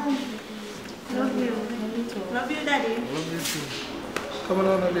 Mom. Love you. Love you, daddy. Love you too. Come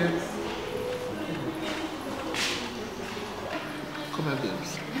on, babes. Come on,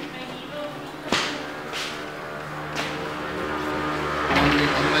 babes.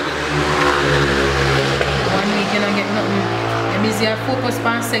 One week you don't get nothing. You're busy at focus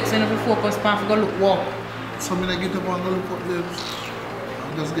on sex and if you focus on go look walk. So me get up and go look up, babes.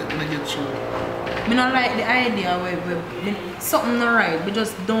 I'm just getting to get through. Me not like the idea where something not right. We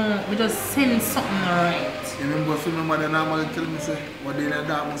just send something not right. You remember they normally tell me say what day the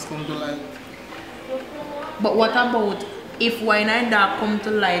dark must come to light. But what about if wine and dark come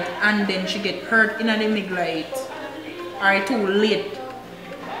to light and then she get hurt in the mid-light? Or it too late?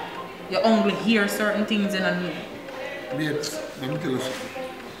 You only hear certain things in a new. Babes, let me tell you something.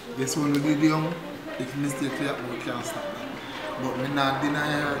 This one we did young, if mistake happen, we can't stop that. But me not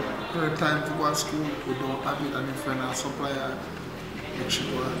deny her time to go to school. We don't have it and a friend and supplier. Make she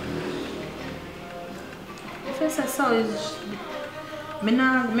go out. If I say so, it's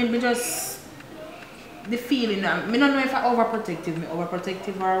me just the feeling that me don't know if I overprotective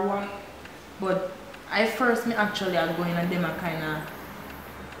or what. But I first me actually are going and them a kinda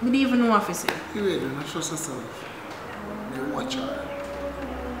me didn't even know what to say. You wait, don't trust yourself. They watch her.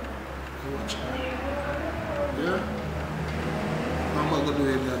 Yeah? I'm not going to do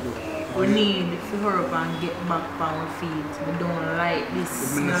it. We need to hurry up and get back on our feet. We don't like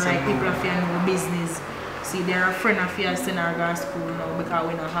this. We don't like people of your business. See, they're a friend of yours send her to school now because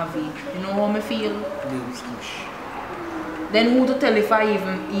we don't have it. You know how I feel? Then who to tell if I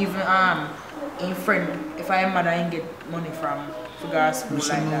even in friend, if I am mother and get money from to go to school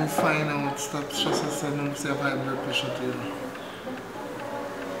like that. Find out, stop stressing yourself, don't say I have blood pressure to you.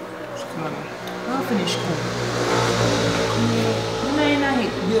 Come on. I'll finish school. They're not in a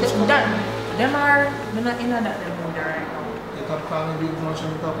hit. They're not in that level right now. You can call me Vybz much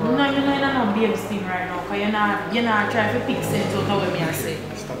and talk about no, you're not in no Vybz thing right now because you're not trying to pick sense out of what me I say.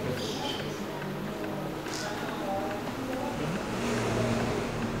 Stop it.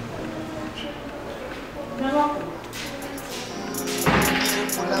 Remember?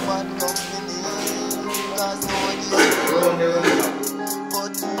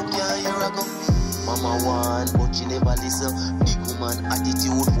 Mama want, but she never listen. Big woman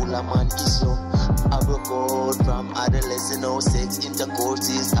attitude full of man issue. I broke out from adolescent, no sex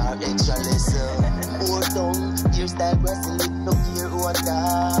intercourses are extra lesson. More tongue, hairstyle wrestling, no care what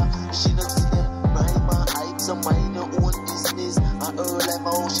that. She not see them rhyme and hype, some mind her own business. And her life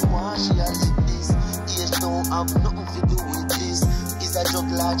how she want, she a live this. Age now have nothing to do with this. Is a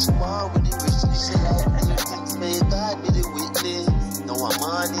drug like she want with the richness. She like new things, may God be the witness. Now I'm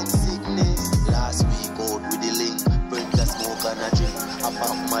on in sickness. Last week out with the link, bring the smoke and a drink. I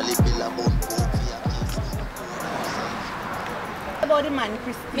pop my lip in a bun, for your kids. About the man,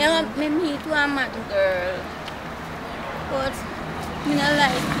 Christine. Me meet one man girl. But me not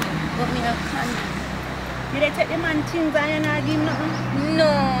like him, but me not can. You dey take the man things and you not give him nothing?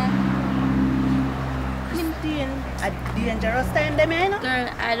 No. Christine, a dangerous time them, you know? Girl,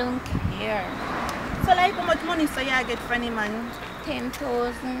 I don't care. So like how much money so you get from the man?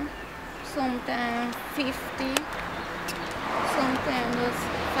 10,000, sometimes 50, sometimes just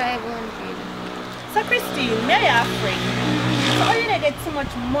 500. So Christine, me are your friend. So how you dey get so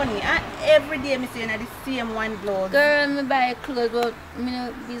much money? And every day me see you the same one blouse. Girl, me buy clothes, but me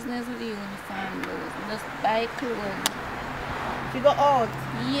no business with the uniform clothes. Just buy clothes. You go out.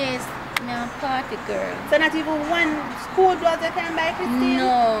 Yes, me a party girl. So not even one school blouse you can buy, Christine?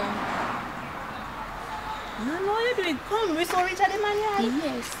 No. No, you do it. Come, we so rich at the man yard.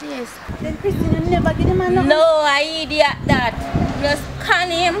 Yes. Then Christine, you never give the man nothing? No, I idiot that. Just con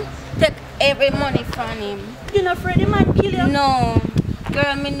him, take every money from him. You not afraid the man kill you? No.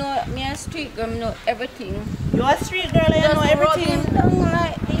 Girl, me know, me a street girl, me know everything. You a street girl and you know everything? Just rub him down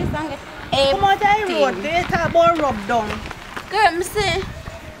like this and get everything. Come out of the road, they talk about rub down. Girl, me say,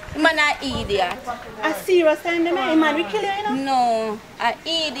 man a idiot. A serious time the man will kill you, you know? No, a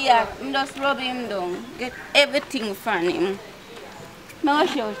idiot. Me just rub him down, get everything from him. Me a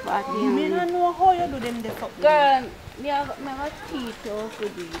shout for him. Me don't know how you do them this up. Girl, me have a teeth off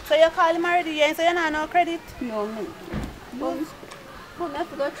with it. So you call him already, yeah, so you don't no credit? No, me. But I have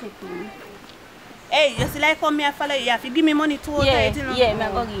to go check him. Hey, you see like how me I follow you, you have to give me money to Yeah, you know? yeah, me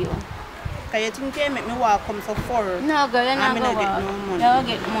go give you. Because you think you make me walk come so far. No, girl, you're not and me going not get to no money. You don't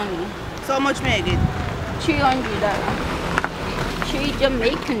get money. So how much may I get? $300. $3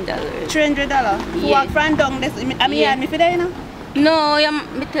 Jamaican. $300? Yeah. Walk from down this, I mean, Yeah. you had me for that, you know? No,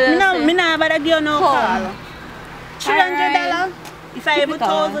 me tell you. Me not about to give you no Come. call. $300? If I have Typical.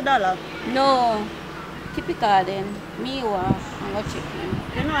 $1,000? No. Typical then. Me walk and go check him.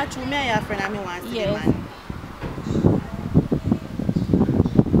 You know what, true, me and your friend and me want to see the Yes. man.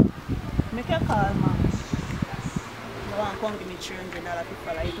 Make your call, man. You want to come give me $300 to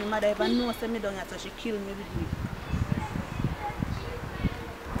follow. If my mother ever knows that me down here, so she kill me with me.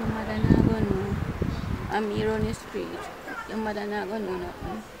 Your mother not going to know. I'm here on the street. Your mother not going to know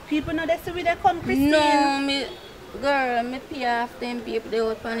nothing. People know they see where they come, Christine. No, girl, me pay off them people they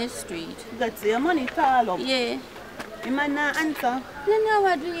out on the street. You got to see your money tall up. Yeah. The man not answer. You know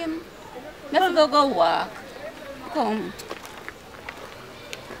what do him? Let's go walk. Come.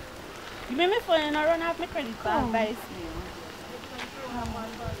 You make me phone and I run off my credit card and buy me.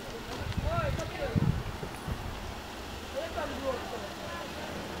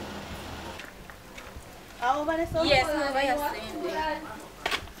 Over there, so Yes, over here.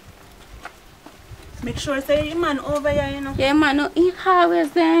 make sure say your man over here, you know. Yeah, man, no, he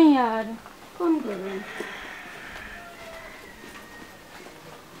always there in yard. Come girl.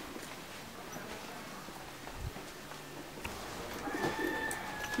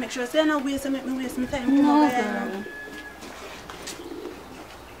 Make sure say you no waste, make me waste my time. Come No, over here.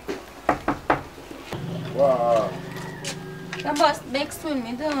 Wow. The bus next with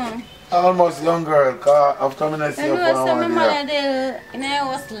me, don't. Almost young girl, cause after me I see I you know for some one mother year. there in the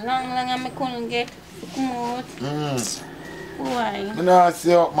house long and I couldn't get to come out. Why? Me not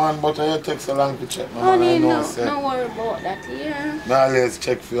see up man, but I take so long to check my man. I Honey, know say. no worry about that, yeah. Me always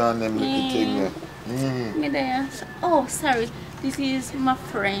check for you and them little thing there. Me there. Oh, sorry. This is my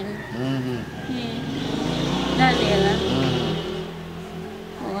friend. Yeah. Daniela.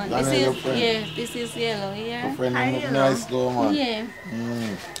 Oh, this Daniela is friend. yeah. This is yellow. Yeah. My friend look nice though, man.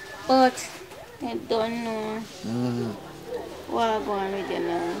 Yeah. But I don't know what I'm going with you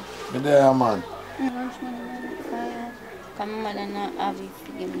now. Me there, man. Lunch money, come mother not have it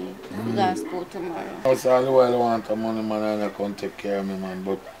to give me. We gotta go tomorrow. I was all the while I want the money, man, and I can't take care of me, man.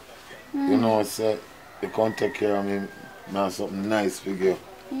 But you know, say you can't take care of me. I have something nice for you.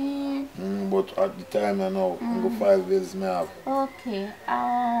 But at the time, I know, I go 5 years, me have. Okay.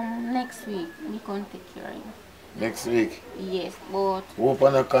 Next week we can take care of you. Next week. Yes, but Hope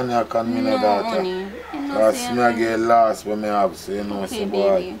I can me no daughter. honey. Because me I get lost when me have, so you know, Okay, so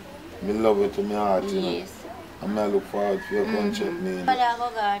boy, baby. me love it to my heart, you know. Yes. And I look forward for you to come check me. But I go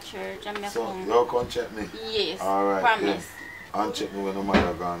to church and I So, come. you come check me? Yes. Alright. Promise. Yeah. And check me when the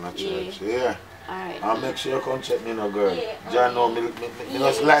mother gone to church. Yeah. Alright. And make sure you come check me, no girl. Yeah, John know me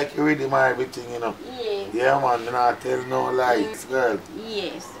just like you read my everything, you know. Yes. Yeah, man, me not tell no lies, girl.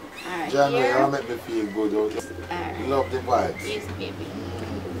 Yes. Alright. John know Yeah. you make me feel good. Alright. You love the vibes. Yes, baby.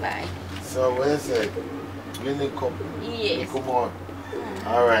 Bye. So, what you say? You link up. Yes. Come on.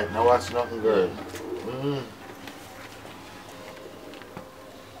 Alright, now watch nothing good.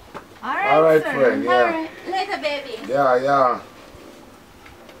 Alright, friend, yeah. Alright. Later, baby. Yeah.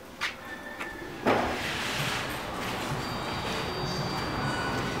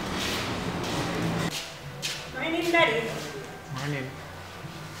 Morning, Daddy. Morning.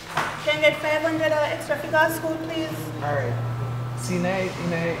 Can I get $500 extra for go school, please? Alright. See in a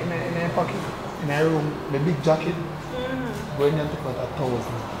pocket, in a room, the big jacket. Go in and take out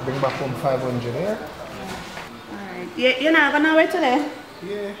 1,000. Bring back home 500 there. Alright. You're not going nowhere today?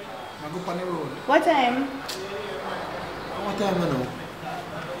 Yeah. I go on the road. What time? What time now?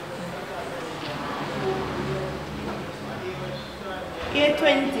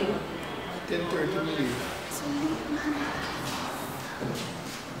 $8:20. 10:30 maybe.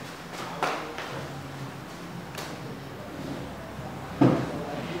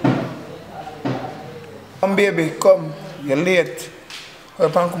 Come baby, come. You're late.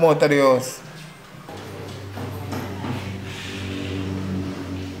 Help and come out of the house.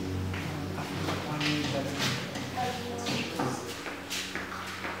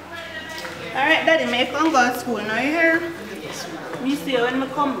 Alright, Daddy, may I come go to school now, you hear? Me see you when I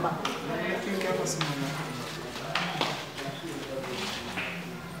come back.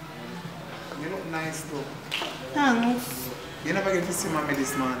 You look nice though. Thanks. You never get to see mommy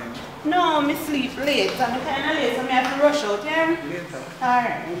this morning. No, me sleep late. I'm kind of late, so I have to rush out, yeah? Later.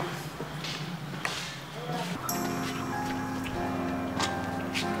 Alright.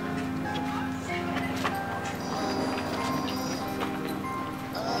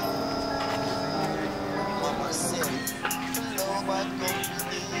 Mama said, no bad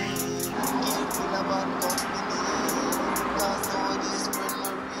company, careful about company, cause all this friend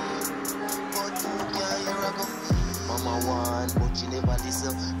but who can hear a company? Mama want, but she never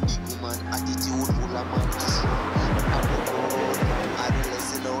listen, big woman attitude full of man issue. I don't know,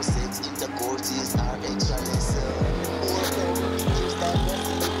 adolescent or sex intercourses are extra lesson. Oh no, you start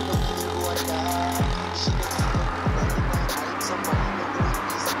wrestling, no give you a dog. She makes it up, like somebody no doing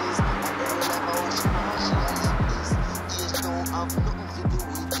business. I don't like how she like this. Age don't have nothing to do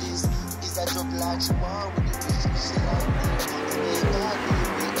with this. Is a job like she want with the rich, she like this. Make God do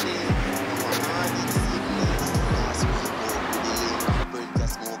with this. No man in sickness. Last week, burnt a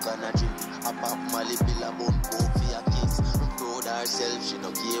smoke and a drink. A pop Molly pill a bun coke for your kids. Proud herself, she no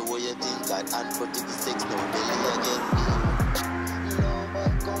care what you think. God and protect the sex, no belly again. Love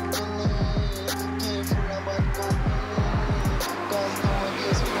bad company, careful about company. Cause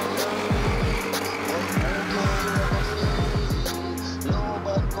nowadays friends are real. But who can you ever feel? Love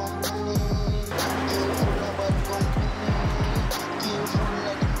bad company, careful about company. Careful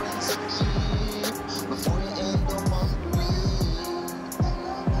of the friends you keep before you end up hungry.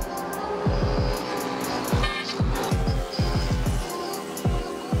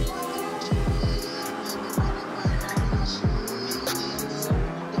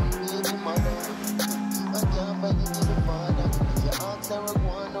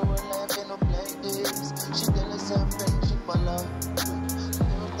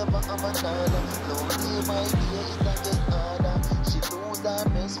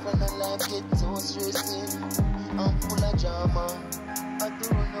 I'm full of drama. I had to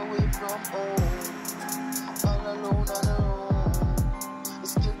run away from home. All alone on her own.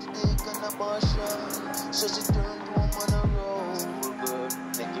 Scared to take an abortion, so she turned to home on her own. Girl,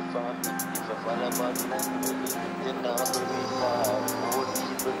 take it from me. If I fall about then I'll go real far. Old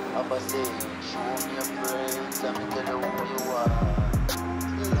people have a say, show me your friends, and me tell you who you are.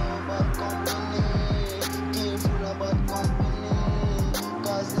 Love bad company, careful about company,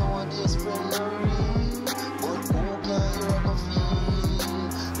 cause nowadays friends are real, but who can you ever feel?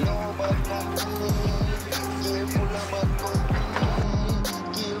 Love bad company, careful about company,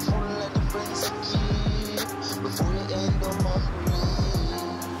 careful of the friends you keep before you end up hungry.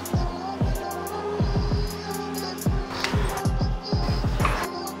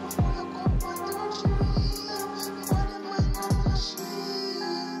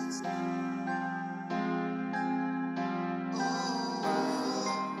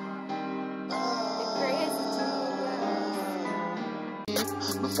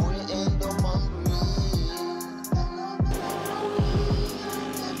 Before you end up hungry.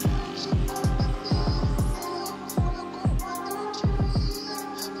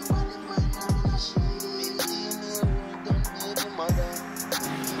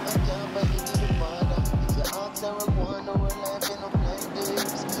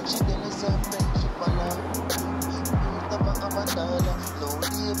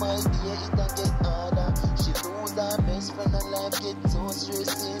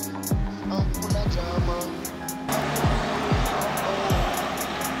 I'm full of drama.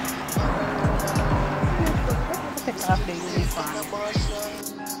 of the uniform.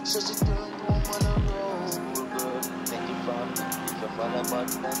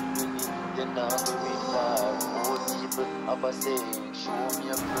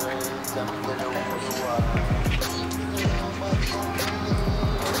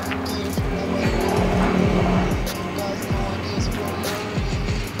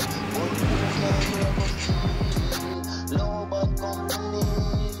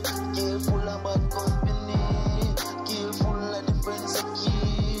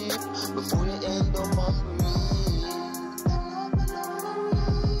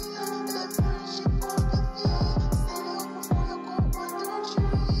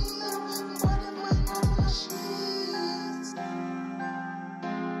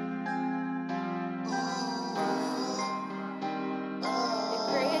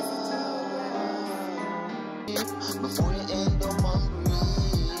 Before you end up on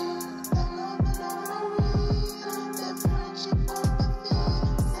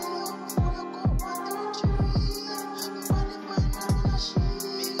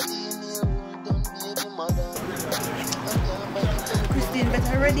Christine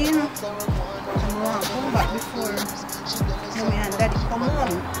better ready, you know. I want to come back before mommy and daddy come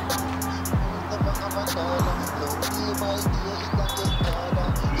home.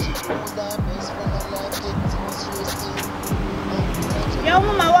 Yo,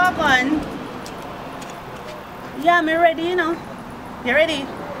 mama, walk on. Yeah, me ready, you know. You ready?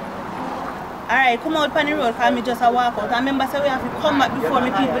 Alright, come out on the road because me just a walk out. I remember say we have to come back before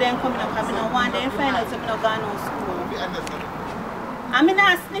me people then coming up because I don't want them to find out so I don't go no school. I mean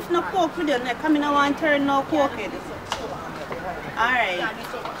I sniff no coke with them, like I don't want to turn no coke in. Alright.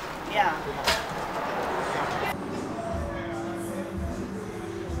 Yeah.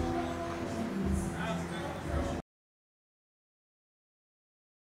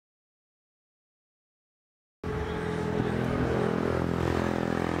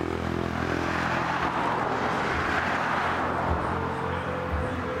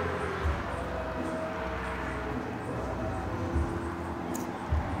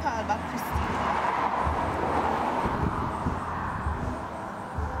 Call back Christine.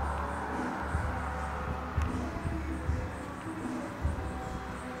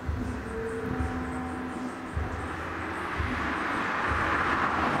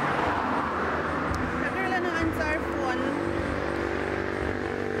 The girl no answer her phone.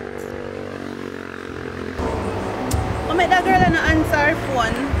 Oh, make that girl no answer her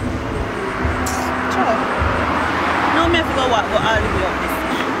phone. Sure. Now me have to go walk go all the way up this.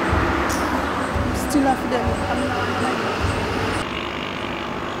 Still have them coming out like that.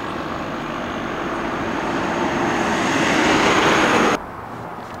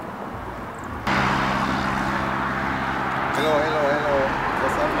 Hello.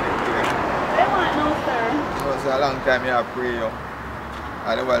 What's happening here? They want no, sir. It was a long time I pray you.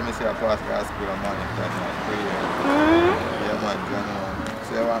 I don't want me to say I pass to school on morning time I pray you. Yeah man, you know.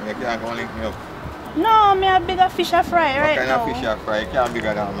 So you want me, you can't go link me up. No, me a bigger fish a fry right What kind now. of fish you fry? You can't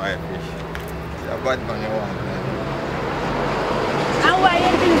bigger than my fish. You're a bad man you want. And why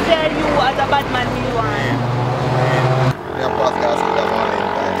you think that you as a bad man you want? You pass to school on morning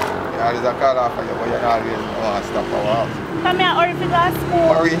time. You always a call off for you, but you don't always want to stop our house. Come here, hurry to go to school.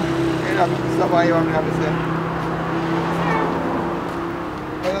 Hurry. You know, stop what you want me to say.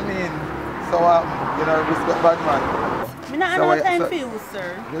 What do you mean? So you know, respect bad man. Me not have no time for you, sir.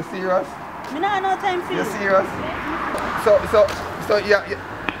 You serious? Me not have no time for you. You serious? So yeah.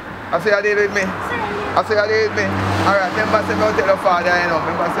 I say you deal with me. I say you deal with me. Alright, remember say me will tell your father, you know.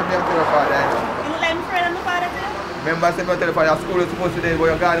 Remember say me will tell your father, you know. You look like my friend and my father too? Remember say me will tell your father, school is supposed to do, but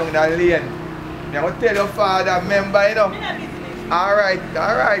you gone down that lane. Me will tell your father, remember, you know. Me not business.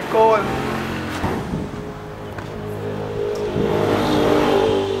 Alright, cool.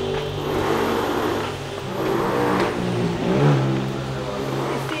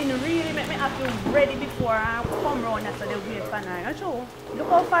 Ready before I come round after the wait for her. True. Look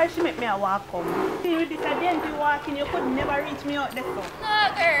how far she make me a walk come. See with this identity walking, you could never reach me out there. So.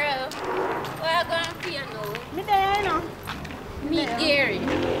 No girl. What are you going to feel now? Me there, you know. Meet Gary.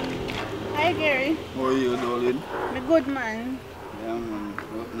 Hi Gary. How are you, darling? Me good man. Yeah, man.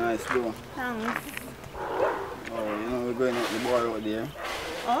 Look nice, though. Thanks. Oh, you know, we're going out the bar out there.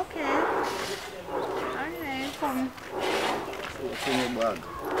 Okay. Alright, come. What's in your bag?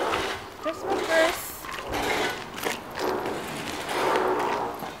 Just my purse.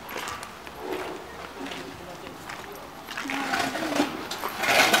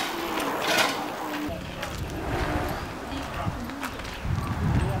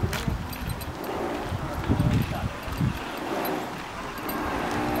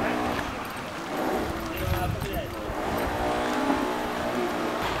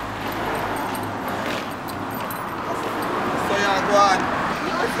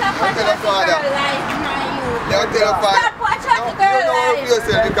 your father. Stop watching the girl You know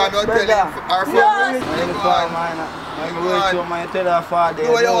yourself, you cannot tell him our father. Tell our father.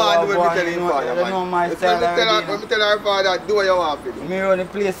 Do what you want, do what you tell him father, You know my style already. When we tell our father, do what you want to do. Me run the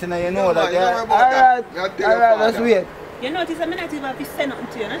place and you know that. Don't worry about that. Alright, let's wait. You notice I'm not even have to say nothing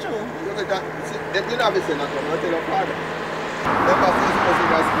to you, not true? You know that, they didn't have to say nothing, not tell your father. Never see this person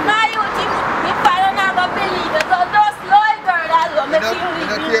in school. Now you think my father not gonna believe it, so those slow girl that will make you You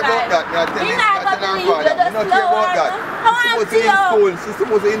live don't your care about that. life. You He not gonna believe you, don't just care slow about that. I want to She's you.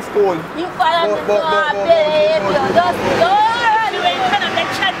 supposed to be in school. Your father not gonna believe you, just slow You ain't trying to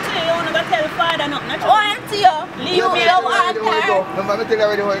chat to you, you wanna go tell father nothing, not true? want to you. Leave me want her. Remember, tell you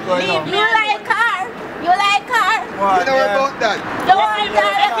already how it's going Leave on. me like her. You like her. You know about that. You want her.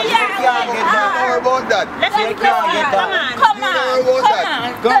 You You know about that. Let's Just go. go her. Come on. Come on.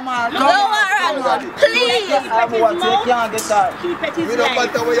 Come on, Go her. Please. You can't get that. Keep it his We don't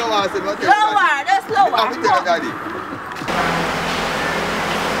life. matter what you want to say. Lower. Just I'm lower. tell your daddy.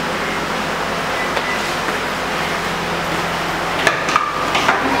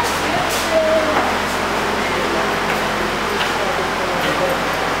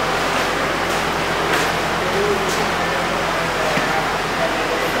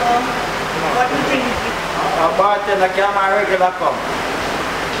 What do you think? A bartender can my regular come.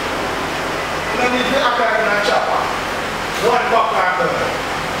 You don't need to act like a chopper. One buck and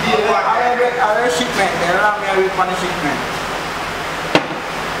I have a shipment. They allow me to refund the shipment.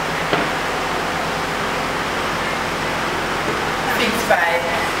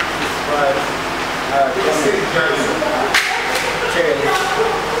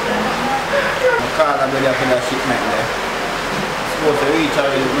 I call a belly for that shipment there. Supposed to reach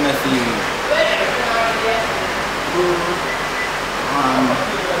already when I see you.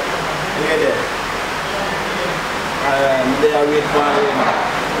 Yeah there. Alright, they are waiting for me.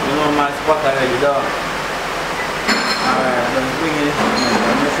 You know my spot already done. Alright, just bring in the shipment.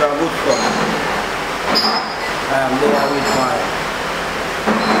 I'm not sure good stuff. They are waiting for me.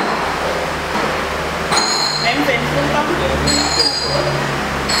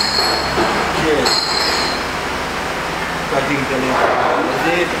 Yes. Cutting the link.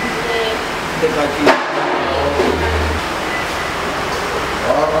 Is it? The cutting.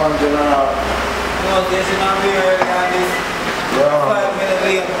 Welcome, General. No, this is not me early on this. 5 minutes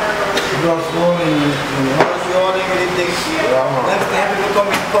late. Just going. How's you holding with the thing? Next time people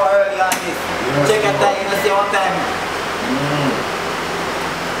come in for early on this. Check your time, you see what time.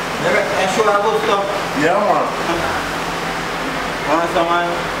 And sure I will stop. Yeah, man. Want someone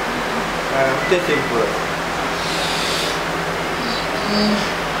testing for us.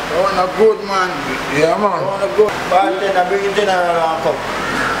 I want a good man. Yeah, I man. want a good bartender, bring in general and cup.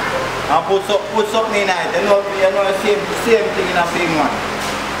 And put something in it. You know the same thing in a big man.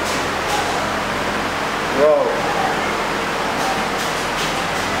 Wow.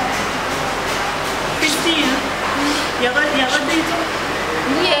 Christine, you got do it?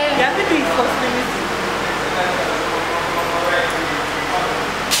 Yeah. You have to do it first, let me see.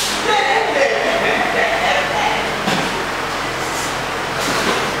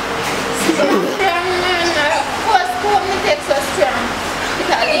 Strong man. First come me take so strong.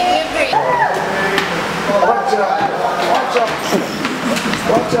 Because he breathe. Watch out. Watch out.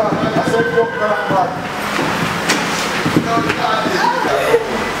 Watch out. I said look back.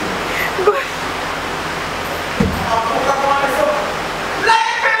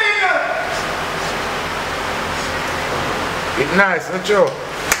 It's nice, not true?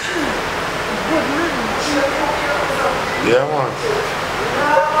 Yeah, man.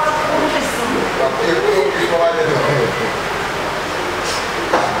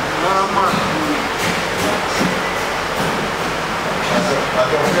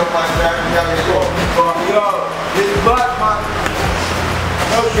 Yo, this is bad man.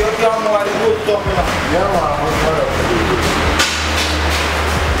 No, you can't know what the good stuff is. Yeah, man.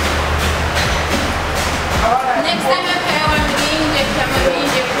 Next time I want to be injection, I'm going to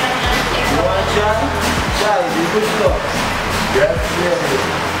injection and take You want to try? Try, the good stuff. Yes, yeah.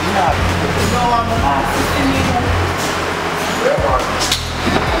 Yeah. No, I'm not. Yeah, man.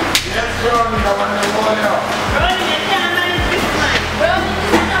 Yes, bro. I want to go now. Rolling, you can't manage this man. Bro,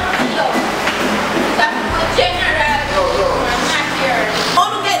 this is not you. It's a general. I'm not here. How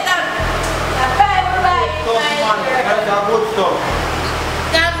to get that? Stuff, man. That's a good stuff.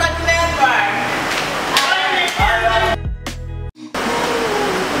 That's what member.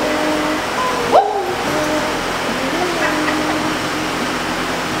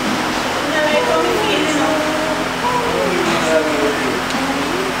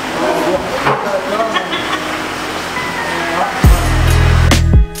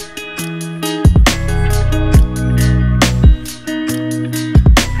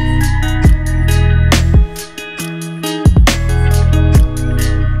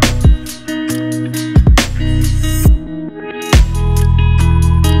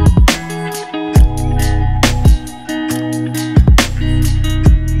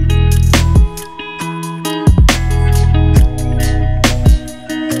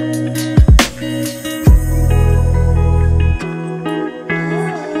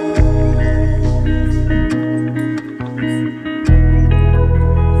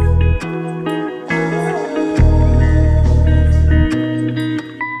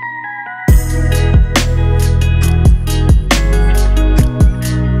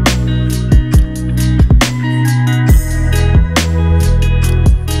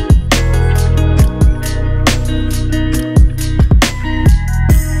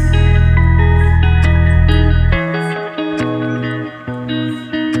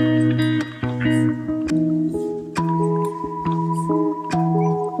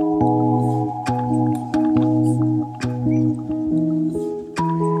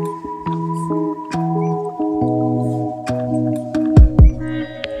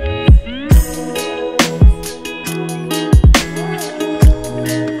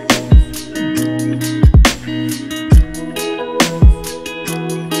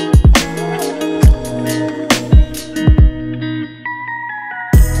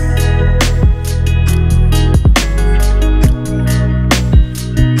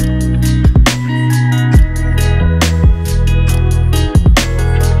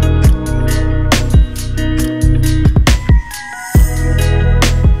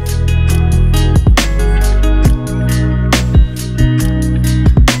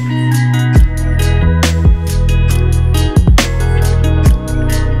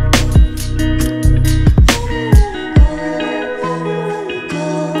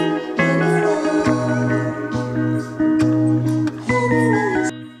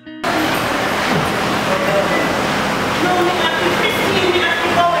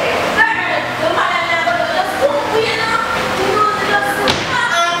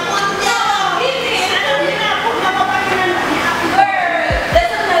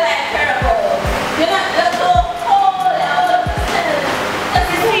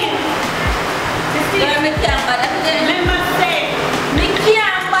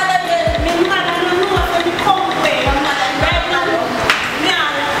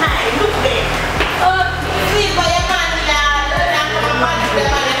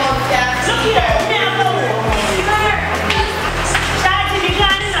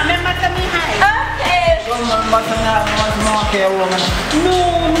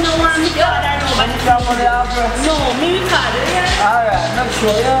 drop on the offer? No, me card, yeah. Alright, not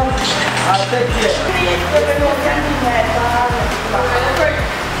sure, yeah. I'll take care.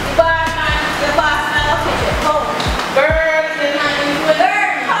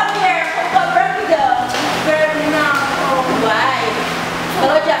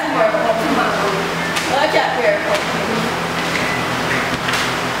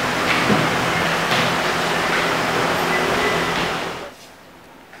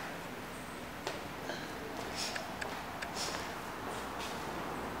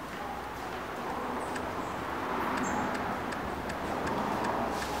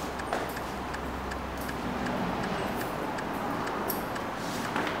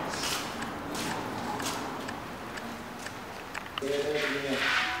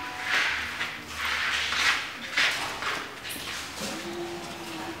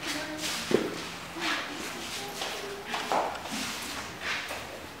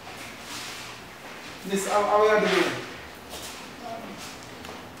 Miss, how are you doing?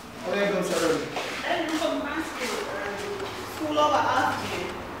 How are you doing, sir? I didn't come from school over after.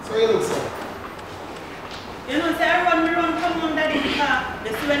 So you look, sir? You know, say I run come on that in the car.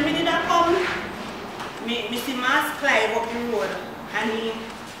 You see when me did that come, me see Mass Clive up the road and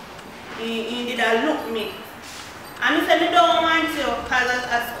he did a look me. And he said me don't want you because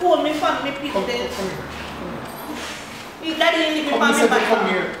at school me found me pick the... Daddy didn't give me back. Come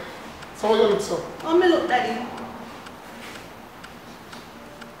here. So how you look, sir? How me look, Daddy?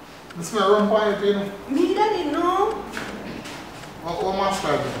 This man run by you know? Me, Daddy, no. What Mass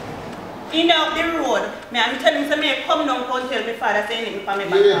Clive? In up the road, I'm telling him, me come down and tell my father saying me for me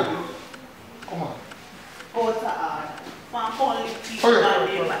back. Yeah. Come on. Go to hard. One only people all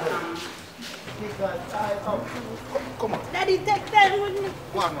day back. Come on. Daddy, take time with me.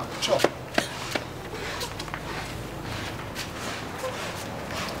 One man, chop.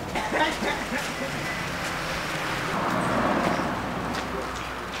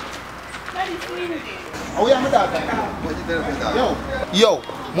 Daddy, swing it. Oh yeah, my daughter. What you tell me that? Yo,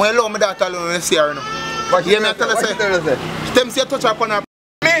 I love my daughter alone when I see her. What you Yeah, me tell her say. Them say touch her upon her.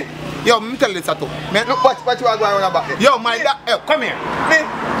 Me? Yo, me tell this too. Look what you are going on about it. Yo, my daughter, come here. Me?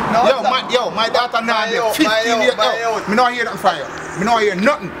 No, My daughter now My out, 15 my years out. old. Me not hear nothing from you. Me not hear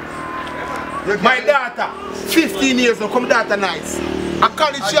nothing. My daughter, 15 years now, come daughter nice. I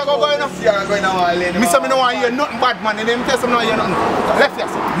college she go going up. Me say me no want hear nothing bad man. And them tell me no hear nothing. Left yes.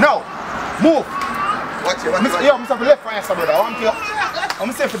 No. Move. Watch it, Yo, I'm saying left from you, brother. I want you.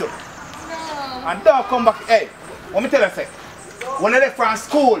 I'm saying for you. And dog come back. Hey, what me tell you say? When I left from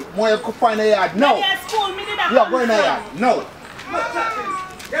school, more you could find a yard. No. Daddy, at school, me did that. Yo, go in the yard. No.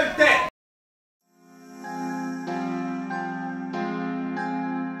 Get there.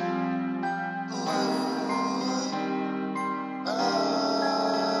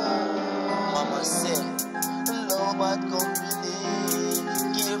 Mama said, love bad company,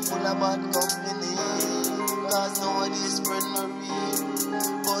 careful about company, cause nowadays spread no real,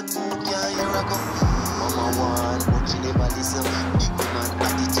 but who can hear a company? Mama want, but she never listen, big woman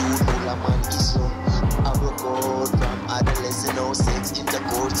attitude, full of man issue, I broke out from adolescent, no sex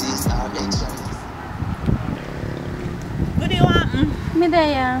intercourses are extra. What do you want? Me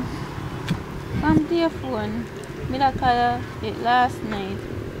there. Come to your phone. Me da call it last night.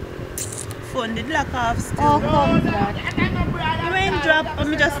 Phone did lock off still. How come that? You ain't drop, but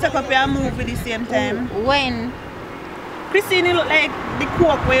me just take up your move at the same time. When? Christine, you look like the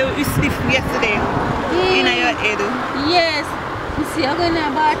coke where you sniffed yesterday. In your head. Yes. You see, I'm going to the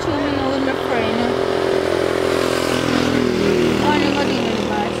bathroom with my friend. I want to go in the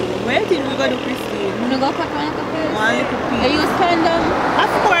bathroom. Where did we go to Christine? I'm going to go cut one little piece. One little piece. Are you standing?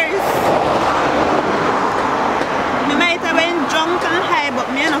 Of course. Me might have been drunk and high,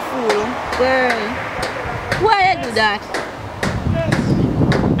 but me ain't a fool. Girl, why you do that?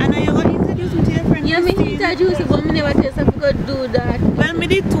 I know you're going to introduce me to your friend. You me introduce you, but me never tell you to do that. Well, me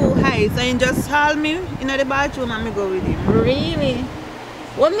did too high, so you just haul me in the bathroom and me go with him. Really?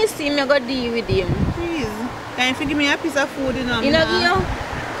 When me see me, I go deal with him. Please, can you give me a piece of food, you know? You know,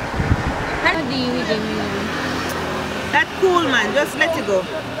 I deal with him, you know. That's cool, man. Just let it go.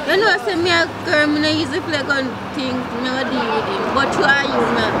 You know, I say me a girl, I use the play gun things, I never deal with him. But you are you,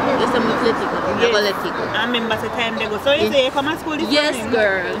 man. You say me let it go. I go let it go. I remember the time they go. So you say you come to school this Yes, morning?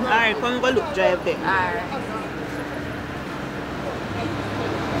 girl. Alright, come go look drive there. Alright.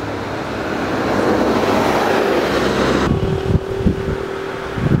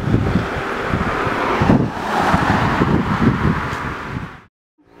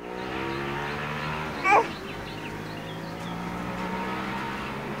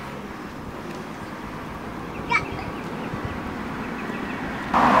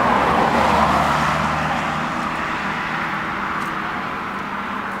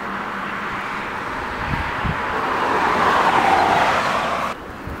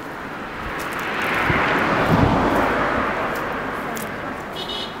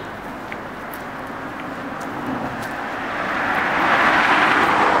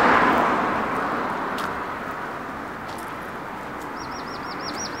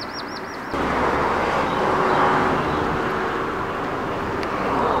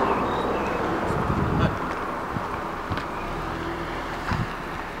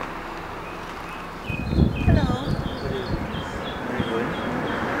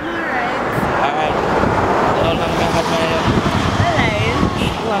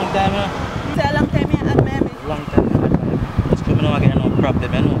 long time, you know. Say a long time you admire me. Long time, you know. Just come on, I get no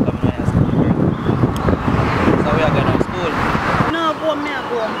problem, you know. Come on, high school, girl. So we are going to school. No, go me I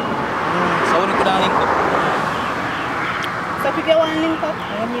go. So we could link up. So if you get one link up?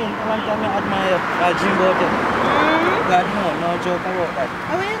 I mean, one time I admire you. I dream about it. God, no joke about that.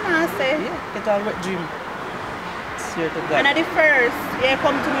 How will you not say? Yeah, it's all wet dream. Swear to God. And at the first, you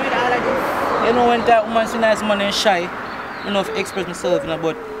come to me with all of this. You know when that woman see nice money and shy, I don't know if I express myself, you know,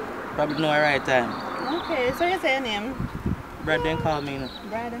 but probably know the right time. Okay, so you say your name? Brad then call me, you know.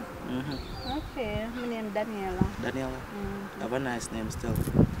 Brad? Okay, my name is Daniela. Daniela. You have a nice name still.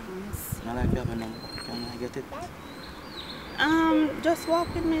 Yes. I like you have a number. Can I get it? Just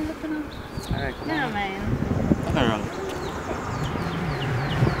walk with me, look at me. Alright, come Never on. mind. Nothing wrong.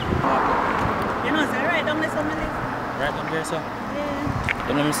 You know, say right down there somewhere live. Right up here, so. Yeah.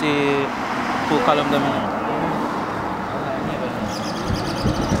 Then let me see two column them, you know.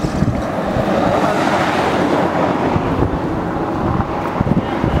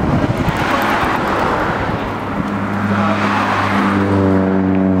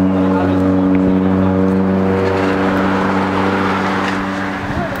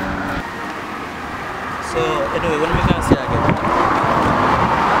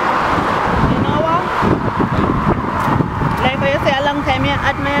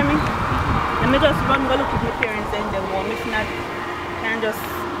 Admire me. Let me just run go look at my parents and then home. If not, can just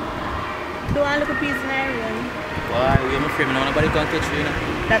do a little piece in my room. Why? You're my friend, nobody can touch you, you know.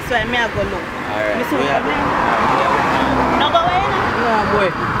 That's why I go look. Alright. Me see what I'm doing. No go away, no? No, boy.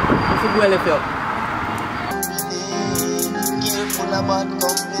 You should go left out. Careful about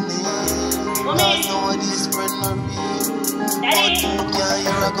company. Mommy. Nowadays spread my real. Daddy. Can't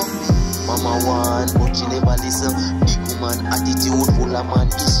hear a copy. Mama want, but she never listen. Big woman attitude full of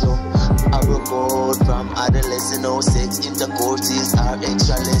man issue. I broke out from adolescent. Now sex intercourses are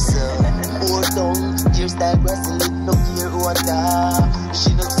extra lesson. Poor tongue, hairstyle wrestling. No care what that.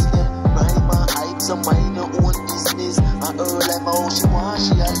 She not see them rhyme and hype. Some mind her own business. And her life how she want,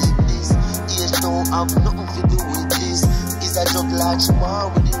 she a live this. Age now have nothing to do with this. Is a drug like she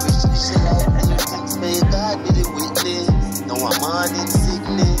want with the richness. She like anything may God be the witness. Now I'm on in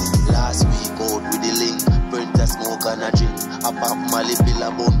sickness. Last week out with the link. Burnt a smoke and a drink. A pop Molly pill a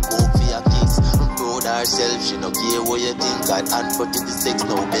bun coke for a kiss. Proud herself, she no care what you think. God and for the sex,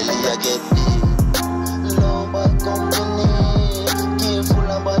 no belly I get big. Love bad company. Careful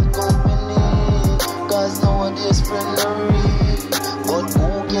about company. Cause nowadays friend are real. But who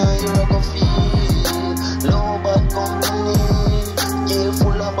can you go feel? Love bad company.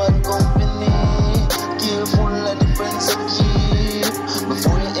 Careful about company. Careful of the friends you keep.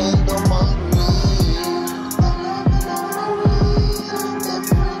 Before you end up on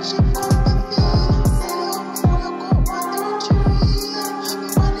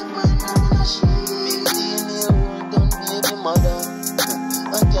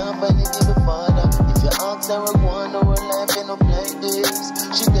Sarah going over life in no blind days.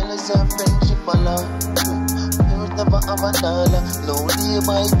 She tell us her friendship follow. Parents never have a dollar. No day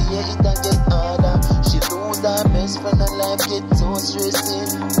by day it a get harder. She lose her best friend and life get so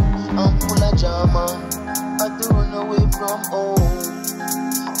stressing. I'm full of drama. Had to run away from home.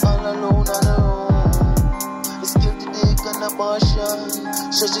 All alone on her own. Scared to take an abortion.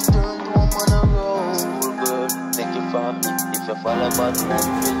 So she turned to a man on her own. Girl, thank you for me. If you fall about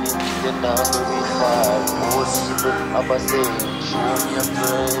company, then I'm very far. Most people have a saying, show me your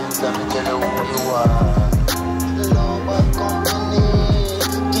friends and me tell you who you are. Love bad company,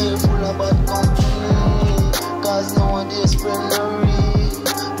 careful about company. Cause nowadays friends are real.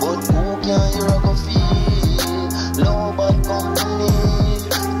 But who can you go feel? Love bad company,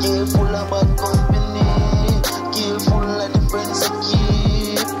 careful about company. Careful of the friends you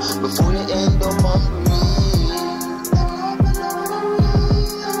keep. Before you end up on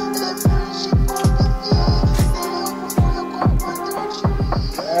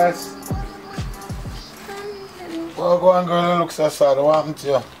Yes. Well, go on, girl, you look so sad. What happened to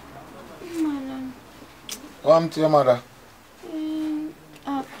you? Mother. What happened to your mother? I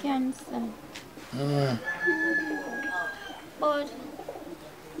have cancer. But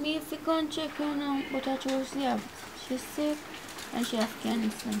me if you can't check her now, but I chose she's sick and she have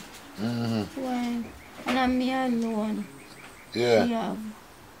cancer. Why? And I'm me alone. Yeah. She have.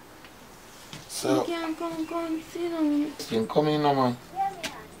 So You can't come see them. you can come in now, man.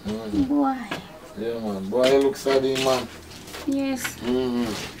 Boy. Yeah, man. Boy, you look sad, man. Yes.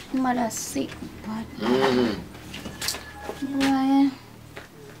 Mother sick, but boy, I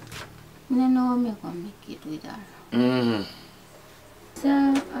don't know how I'm gonna make it with her. So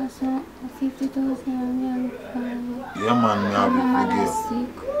I saw 50,000 Yeah, man, me have my it mother with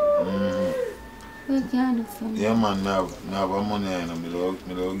sick. you can do for me? Yeah, man, I have money, you know,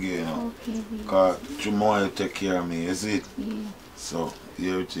 I don't give, you know. Okay, Because you want to take care of me, you see? yeah. So,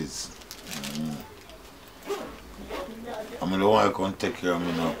 here it is. I mean, the one you can take care of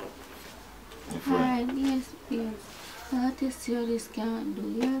me now. Alright, yes, yes. So what is your this can do?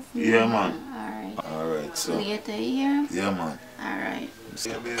 Yes, Yeah, man. Alright. Alright, so. Later here? Yeah, man. Alright.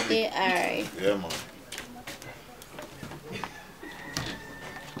 Yeah, baby. Yeah, alright. Yeah, man.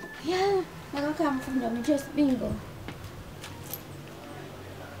 Yeah, I'm gonna come from them, just bingo.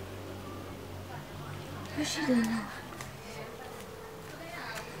 What's she doing now?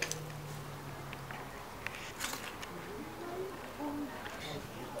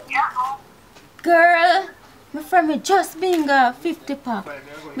 Girl, my friend me just bingo 50 pack.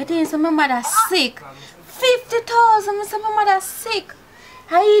 Me think so my mother sick. 50,000, me say my mother sick.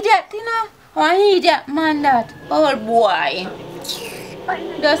 I idiot, you know? I idiot man that. Old boy.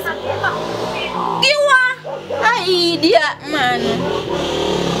 Just you are an idiot man.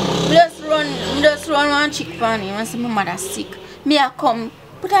 Just run one chick for him and say my mother sick. Me a come,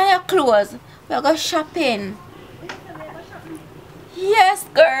 put on your clothes. We go shopping. Yes,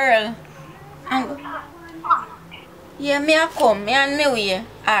 girl. Yeah, me a come, me and me way.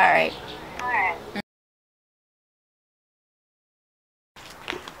 Alright.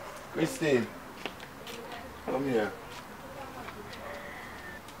 Christine, come here.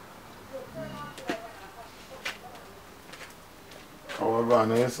 How about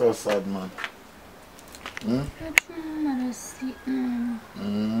you? You're so sad, man.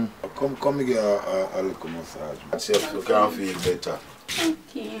 Come get a little massage. See if you can feel better.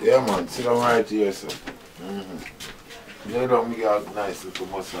 Okay. Yeah, man. Sit down right here, sir. You don't get a nice little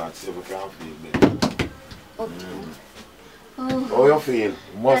massage. See if you can feel better. Okay. How you feel?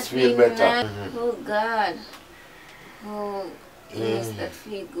 Must feel better. Oh God. Oh yes, that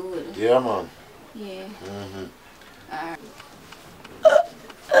feel good. Yeah, man. Yeah.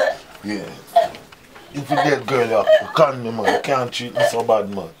 Yeah. If you dead girl, you can't me, man. You can't treat me so bad,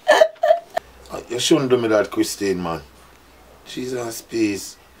 man. You shouldn't do me that, Christine, man. She's on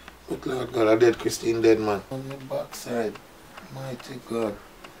space. But Lord God, I dead Christine dead, man. On your backside. Mighty God.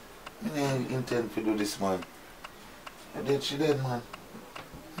 I didn't intend to do this, man. She dead, man.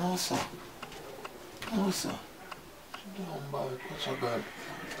 No, sir. No, sir. She down bad. Watch her, God.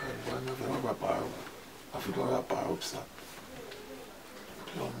 God, boy, I never wrap her up. I have to wrap her up, sir.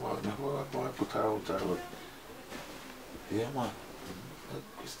 Down bad. Never wrap her up. Put her out, Yeah, man.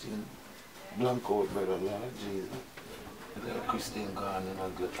 Christine. Blank out, brother. Lord Jesus. Let Christine gone and I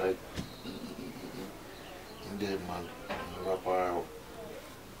get like dead, man. Wrap her out.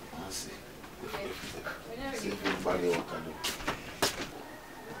 And see. See if anybody what to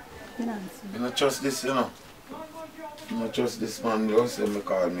do. You don't trust this, you know. You don't trust this man. You don't say me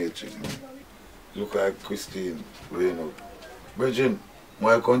call Matrix, man. Look like Christine, you know. Virgin,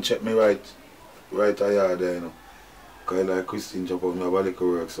 why you come check me right a yard there, you know. Because like Christine jump up, me have a little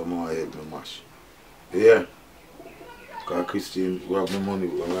work, so I help me mash. Yeah. Because Christine grab my money,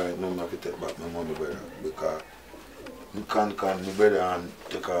 right now I have to take back my money, brother. Because you can't call my brother and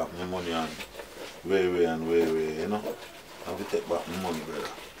take off my money and way, you know. I have to take back my money, brother.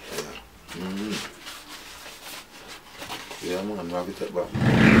 Yeah. Yeah, man, I have to take back my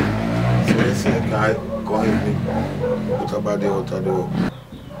money. So you say, can I come help me put a body out the door?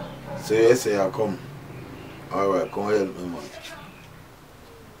 So you say, I come. Alright, come help me, man.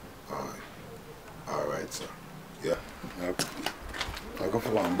 Alright, sir. Yeah. I go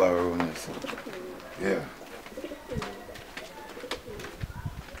for one barrel on this. Yeah.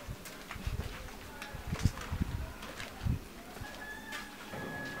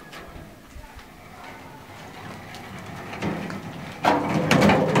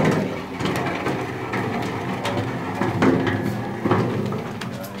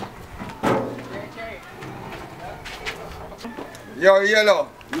 Yo, Yellow.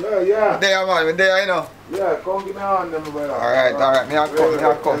 Yeah. There, man. There, you know. Yeah, come give me on them, brother. Alright. Me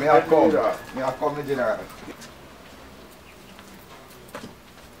a come, me general.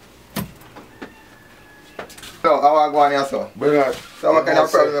 So, how are you going here, sir? Brother. So, what kind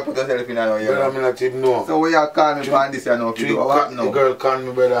of problem you put yourself in now, Brother, I'm not even know. So, where you call me for this, you know, if you do what now? The girl call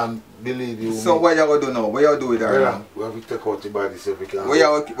me, brother, and believe you. So, what you going to do now? What you do with her brother, now? we have to take out the body so we can. Where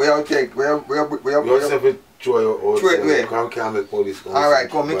you take? Where you have to throw your out. Throw it where? You can't make police come. Alright,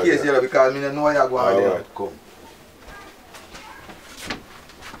 come, make case here because I don't know where you're going there. Alright, come.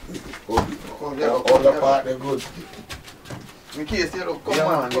 Come, All the part, they're good. in case you look, come Yeah,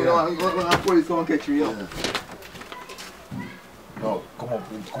 on, man, come yeah. on, you're going to police come catch you, you know. No, come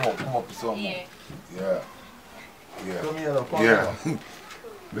up some more. Yeah. Yeah. Come here, come Yeah.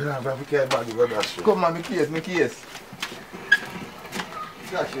 We don't have to care about the weather. Come on, my case.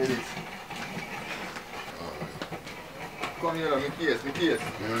 Dash you this. Come here, my case.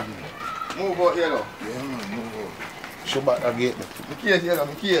 Move out here now. Yeah, man, move out. Show back that gate. My case here now,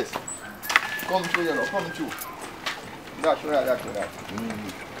 my case. Come through here now, come through. Dash you that.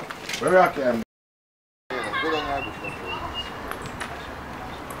 Where are you? Go down there, bush.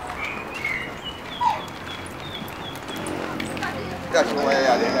 That's why I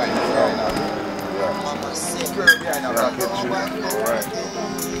had it right now.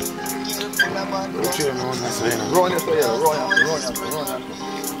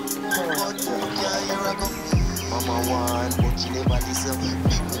 Mama want, but she never listen.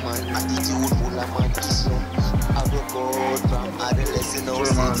 Big man attitude full of man issue. I broke out from adolescent now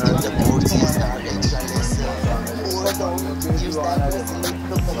since the 40s are extra lesson. Hold down, you start listening,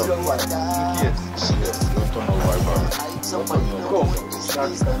 look at your water. She just don't know why, someone know this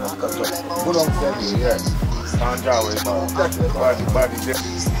kind of cut. Go downstairs, yeah. Stand down with my body there.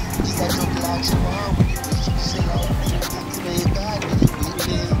 It's a joke like she want with the restriction. Things may God with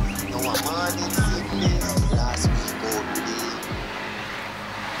the no I'm on in sickness. Last week out with it.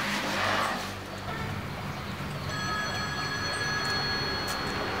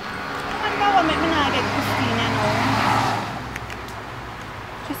 What make me not get Christina now?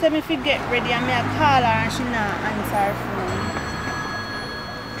 She said me if you get ready and me I call her and she not answer her phone.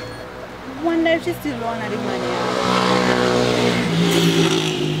 Wonder if she's still on at the money.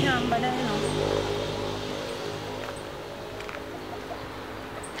 Yeah, but I know.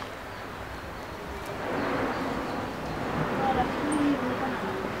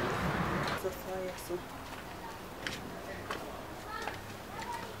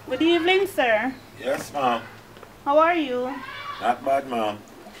 Good evening, sir. Yes, ma'am. How are you? Not bad, ma'am.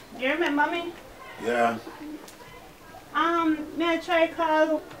 Do you remember me? Yeah. May I try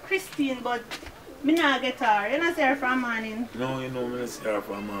call Christine, but me not get her. You not see her from morning? No, you know me not see her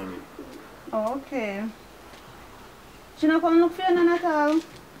from morning. Oh, okay. She not come look for you none at all?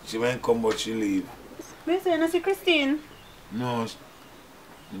 She won't come, but she leave. Wait, so you not see Christine? No,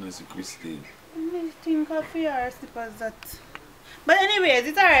 you not see Christine. I think of her slippers that. But anyways,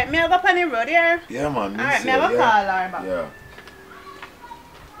 it's alright. May I go up on the road here? Yeah, man. Alright, may I go call her back? Yeah.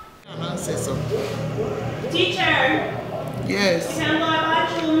 Teacher! Yes. You can go to the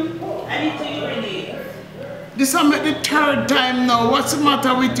bathroom. I need to urinate. This is the third time now. What's the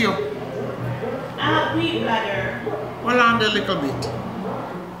matter with you? I have weak bladder. Hold on a little bit.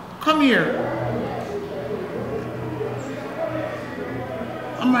 Come here.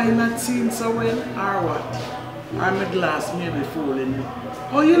 Am I not seeing so well or what? Or my glass maybe fooling me?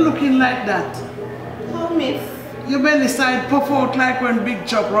 Oh, you looking like that? How, miss? Your belly side puff out like when Big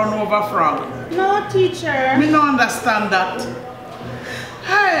Chuck run over frog. No, teacher. Me no understand that.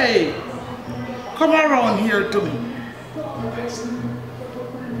 Hey! Come around here to me.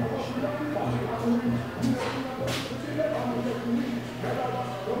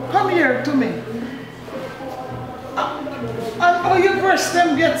 Come here to me. Oh, your breast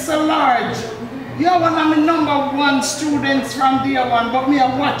them get so large. You're one of my #1 students from day one, but me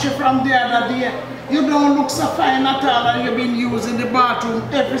I watch you from the other day. You don't look so fine at all and you've been using the bathroom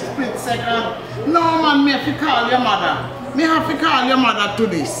every split second. No man, me have to call your mother. Me have to call your mother to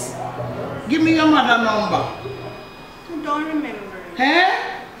this. Give me your mother number. I don't remember. Eh?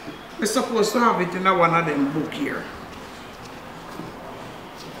 We're supposed to have it in one of them book here.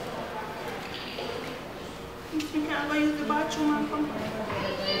 You can't go use the bathroom and come back.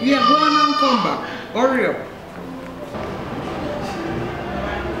 Yeah, go on and come back. Hurry up.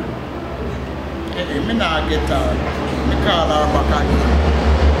 Hey, me not get her. Me call her back again.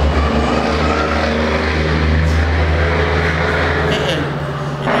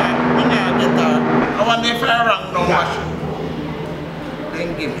 Hey, me not get her. I wonder if I rang number. Then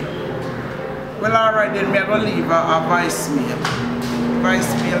give me. Well, alright then, me I go leave her a voicemail.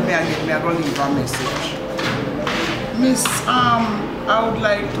 Voicemail me again, me I go leave her a message. Miss, I would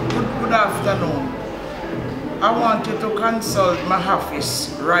like to, good afternoon. I want you to consult my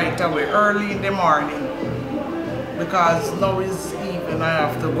office right away, early in the morning. Because now is evening, I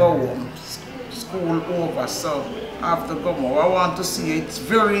have to go home. School over, so I have to go home. I want to see you. It's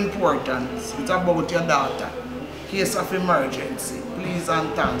very important. It's about your daughter. Case of emergency. Please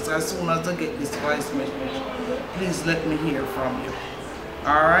and thanks. As soon as I get this voice message, please let me hear from you.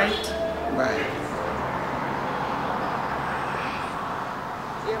 Alright? Bye.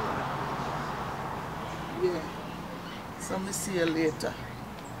 Yeah. So me see you later.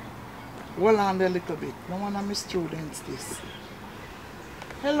 Hold on a little bit. No one of my students this.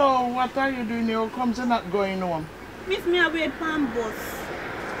 Hello, what are you doing here? How come you're not going home? Miss me away from bus.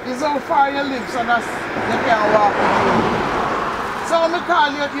 It's how far you live, so that's you can't walk with you. So I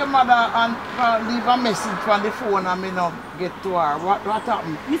call your mother and leave a message on the phone and me not get to her. What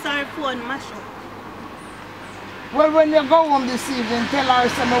happened? Miss her phone mash up. Well, when you go home this evening, tell her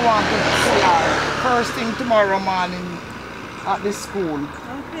say me want to see her first thing tomorrow morning at the school.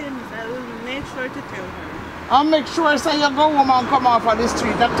 Okay, miss, I will make sure to tell her. And make sure say you go home and come off of the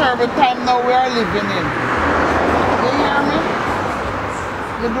street. A terrible time now we are living in. You hear me?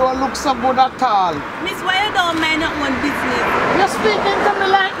 You don't look so good at all. Miss, why you don't mind your own business? You're speaking to me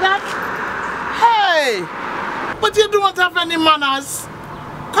like that? Hey! But you don't have any manners.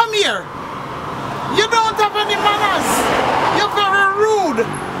 Come here. You don't have any manners. You're very rude.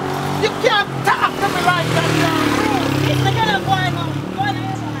 You can't talk to me like that. You're rude. Miss, I gotta go now.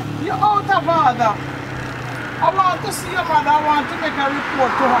 You're out of order. I want to see your mother. I want to make a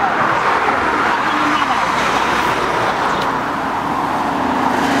report to her. Any manners.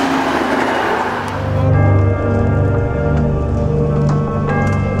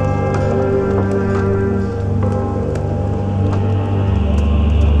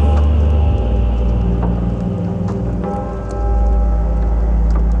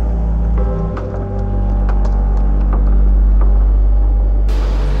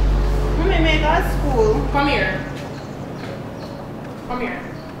 Come here. Come here.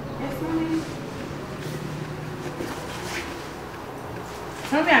 Yes, mommy.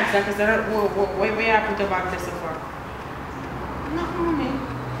 Tell me ask that because I don't know what happened to back this for. No, mommy.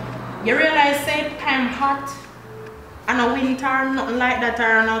 You realize say time hot and a winter, nothing like that,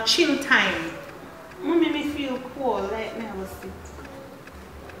 or no chill time. Mommy, me feel cold like me I was sick.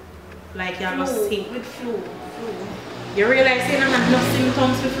 Like you was sick. With flu. You realize you don't have no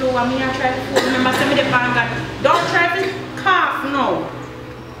symptoms with flu and me I try to flu. Remember say me the bang don't try to cough now.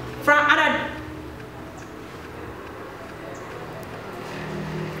 From other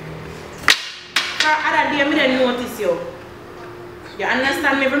day me didn't notice you. You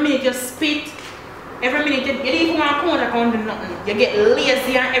understand me? Every minute you spit, every minute you don't even want to count do nothing. You get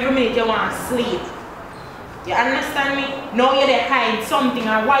lazy and every minute you want to sleep. You understand me? Now you dey hide something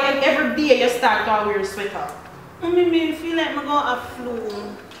and why every day you start to wear a sweater. Mommy, me feel like I got a flu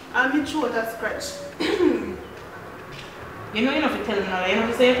and my throat a scratch. You know you don't have to tell me now. You know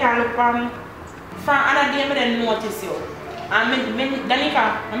to say you can't look for me. From other day I didn't notice you. And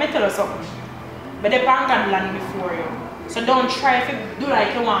Danica, let me tell you something. But the bank had land before you. So don't try to do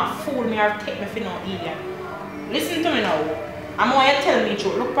like you want to fool me or take me for no idiot. Listen to me now. I'm going to tell me the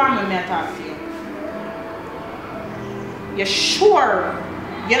truth. Look for me when I talk to you. You sure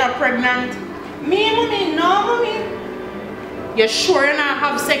you're not pregnant? Me, mommy, no, mommy. You sure you not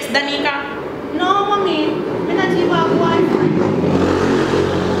have sex, Danica? No, mommy. I'm not even a boyfriend.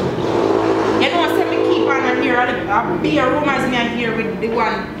 You know, say me keep on here, I'll be a room as me here with the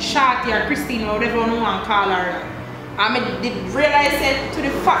one Shorty or Christine or whatever you want to call her. I did realize it to the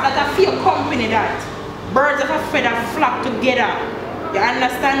fact that I feel company that birds of a feather flock together. You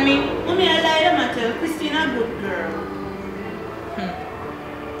understand me? Mommy, I lie to myself. Christine a good girl.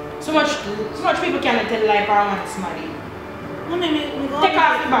 So much people can't tell lie for one somebody. Mommy, me go take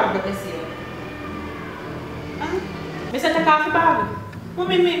off your bag, but me see. Huh? Me say take off your bag.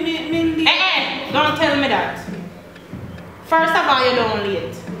 Mommy, me don't tell me that. First of all, you don't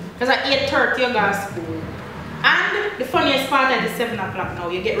late. Because at 8:30 you go to school. And the funniest part is 7 o'clock now.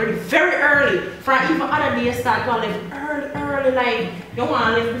 You get ready very early. For even other days start to live early, like you want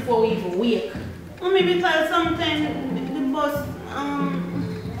to live before we even wake. Mommy, because sometimes the bus,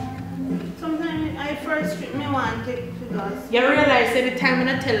 sometimes I first trip me want to take the bus. You realize every time when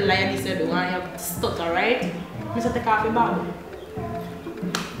I tell a lie, you say the one you stutter, right? I say take off your bag.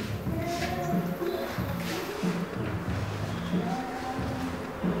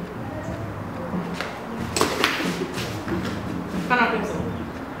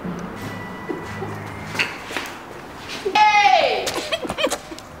 Hey!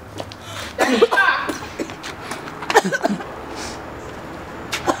 Danica!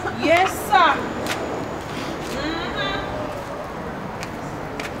 Yes, sir.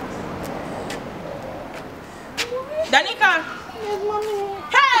 Danica! Yes, mommy.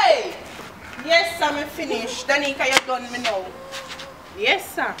 Hey! Yes, sir, I'm finished. Danica, you're done me now.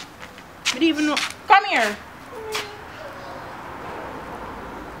 Yes, sir. I didn't even know. Come here.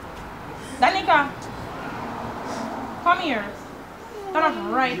 Danica, come here. Turn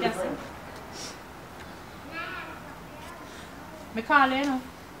up right there, sir. Me call you, know.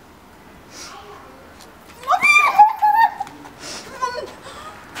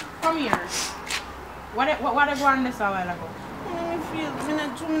 Come here. What I go on this a while ago? I feel I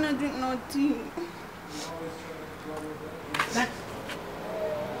not drink no tea.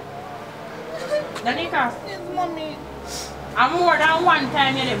 Danica. Yes, mommy. And more than one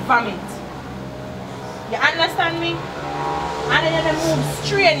time you vomit. You understand me? And then you move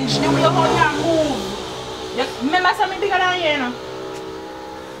strange the way how you move. You remember something bigger than you, you know?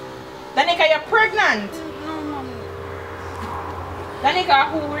 Danica, you're pregnant. No, mommy.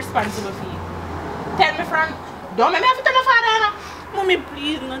 Danica, who responsible for you? Tell me, friend. Don't make me have to tell my father, you know? Mommy,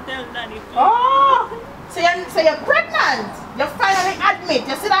 please don't tell daddy. Please. Oh! So you're pregnant. You finally admit.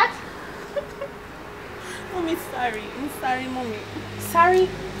 You see that? Mommy, sorry. I'm sorry, mommy. Sorry?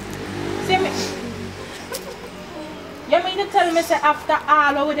 See me? You mean to tell me say after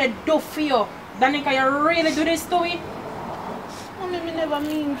all I would have do for you, Danica, you really do this to me? Mommy, me never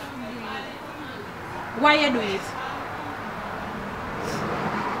mean. Why you do it?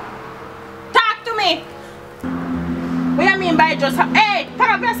 Talk to me! What you mean by just hey,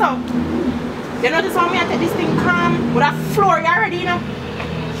 talk up yourself. You notice how me I take this thing calm with a floor you already, you know?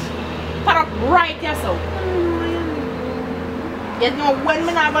 Talk up right yourself. You know when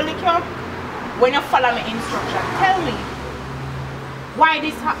me not gonna lick you? When you follow my instruction, tell me why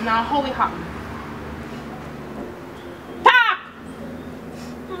this happened and how it happened. Talk!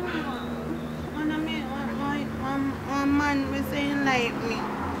 One man was saying like me.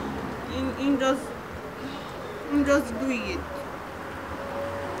 He just do it.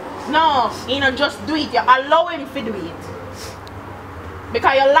 No, he not just do it, you allow him to do it.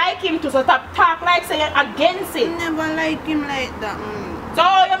 Because you like him to, so stop talk like saying against it. Never like him like that, mommy. So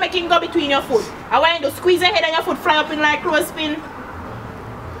you make him go between your foot. I want you to squeeze your head and your foot fly up in like clothespin.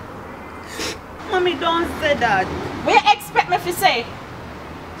 Mommy, don't say that. What you expect me to say?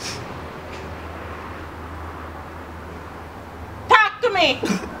 Talk to me.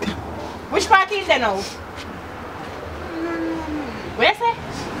 Which part is there now? No, mommy. What you say?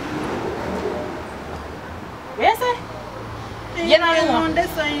 What you say? You know you want.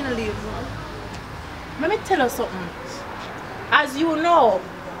 That's why you live. Let me tell you something. As you know,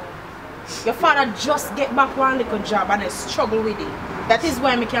 your father just get back one little job and I struggle with it. That is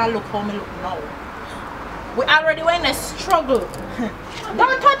why I can look how I look now. We already were in a struggle.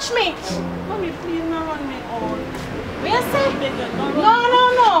 Don't touch me. Mommy, please don't run me out. What you say?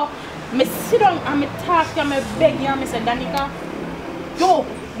 No. Me sit down and me talk to you, me beg you and me say, Danica, yo,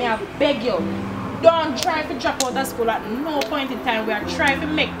 me I beg you. Don't try to drop out of school at no point in time. We are trying to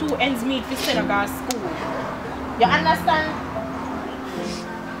make two ends meet for send her to school. You understand?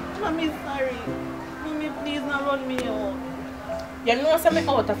 Mommy, sorry. Mommy, please don't run me out. You know I'm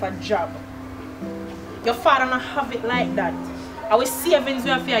out of a job. Your father don't have it like that. Our savings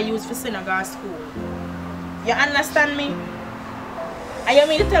we have to use for send her to school. You understand me? And you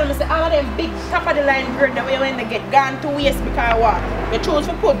mean to tell me say all of them big top of the line grade that we want to get gone to waste because what? You choose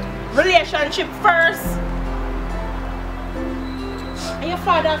to put relationship first. And your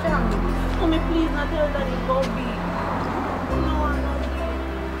father have to handle this. Mommy, please not tell daddy go be. No, I'm not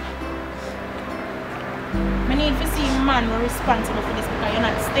I need to see a man who is responsible for this because you're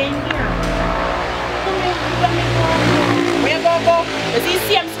not staying here. Mommy, let me go. Where you go? You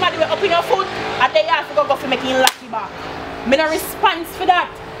see him somebody up in your foot and they have to go for making lucky back. Me no response for that.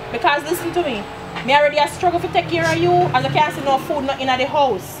 Because listen to me. Me already a struggle to take care of you as I can't see no food not in the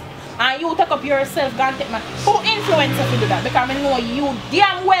house. And you take up yourself and take man. Who influenced you to do that? Because I know you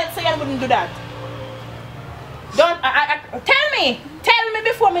damn well say you wouldn't do that. Don't tell me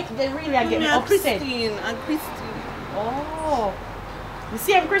before they really get me upset. Christine. Oh. You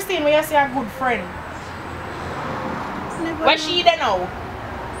see him Christine when you say a good friend. Where she there now?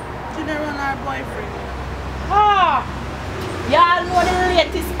 She there on her boyfriend. Ah. Y'all know the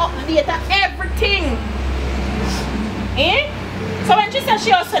latest update of everything. Eh? So when she said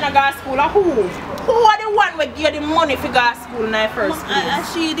she was sent to go to school, who are the one who gave the money for go to school in the first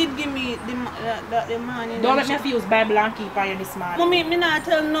place? She did give me the money. Don't let me have to use Bible and keep on you this morning. Mommy, me not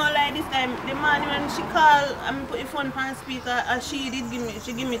tell no lie this time. The money when she called and put the phone on speaker, she did give me,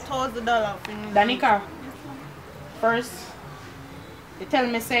 she give me $1,000 for me. Danica, first, you tell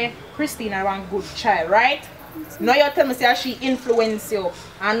me say Christina one good child, right? Now you tell me say she influence you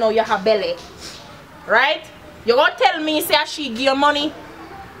and now you have belly. Right? You gonna tell me say she give you money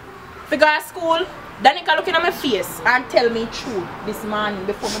to go to school? Danica looking at my face and tell me truth this morning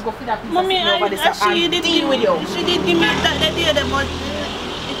before me go for that piece Mommy, she did deal with you. She did give me that the day but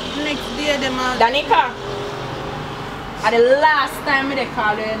next day them out. Danica, at the last time they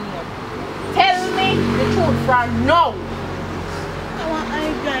call your name, tell me the truth from now. I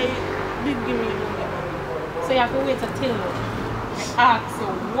guy did give me money. So you have to wait until I ask you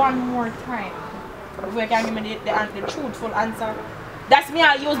one more time before you can give me the truthful answer. That's me,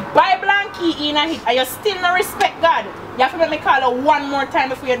 I'll use Bible and key in a hit and you still not respect God. You have to make me call her one more time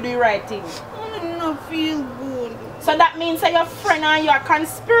before you do the right thing. feel good. So that means that your friend and you are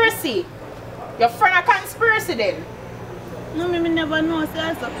conspiracy. Your friend are conspiracy then. Mommy, me never know say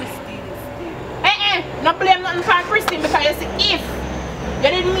I saw Christine. No blame nothing for Christine because you see if you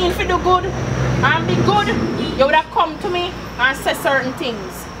didn't mean to do good and be good, you would have come to me and said certain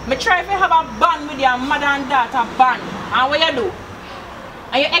things. Me try to have a bond with your mother and daughter bond. And what you do?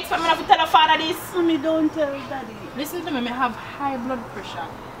 And you expect me not to tell your father this? Mommy, don't tell daddy. Listen to me, I have high blood pressure.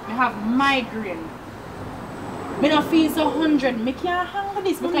 I have migraine. I don't feel so 100. I can't handle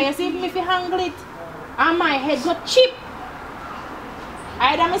this because you see if I handle it and my head got cheap.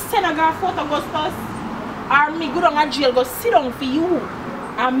 Either I send a girl photo Augustus or me go down to jail go sit down for you.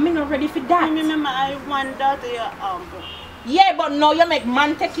 And I'm not ready for that. I remember I want that to your uncle. Yeah, but now you make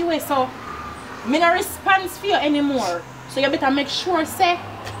man take you away, so me no response for you anymore. So you better make sure say,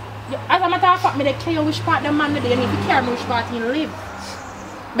 as a matter of fact, me they care which part the man they need to care which part you live.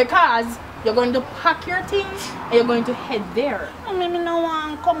 Because you're going to pack your things and you're going to head there. Mommy, me no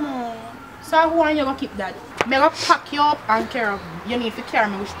want come on. So who are you gonna keep that? Me gonna pack you up and care of you need to care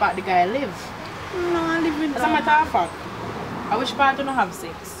me which part the guy live. No, I live with As a matter of fact, I which part you don't have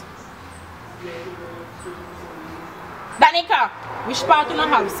sex? Danica, which part you don't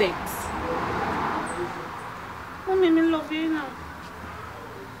have sex? Mommy, me love you now.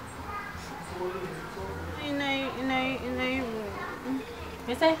 In a room.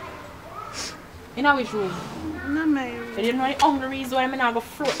 You say? In a which room? In my room. You know the hungry reason why I'm not going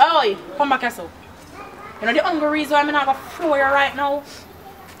to floor. Oh, come back here so. You know the hungry reason why I'm not going to floor you right now?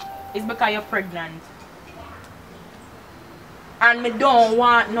 It's because you're pregnant. And me don't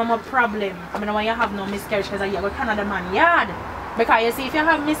want no more problem. I mean, when you have no miscarriage because you go to Canada man yard. Because you see, if you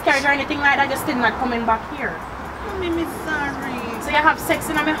have miscarriage or anything like that, you're still not coming back here. Mommy, me sorry. So you have sex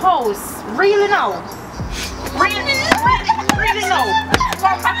in my house. Really now? Really now? Go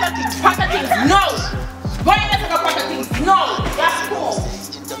and pack your things. Pack your things. No! Go and let's go pack your things. No! That's cool.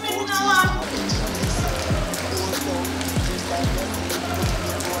 Mommy, no one.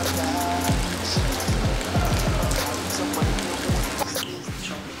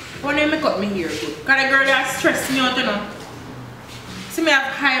 When they make up me here, because the girl that stress me out, you know. See me have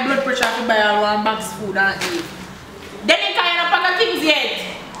high blood pressure to buy all one box food and eat. Then you can't pack the things yet.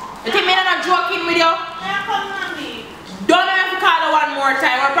 You think me not joking with you? Yeah, come on me. Don't have to call her one more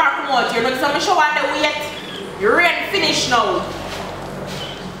time or park them out here. Look, so I'm show her the weight. You're ready to finish now.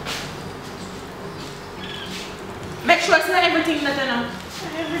 Make sure it's not everything that you know.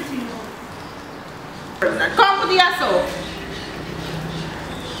 Everything. Come with yourself.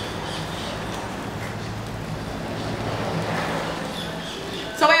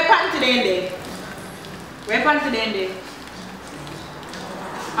 So where pan today? Where pan today?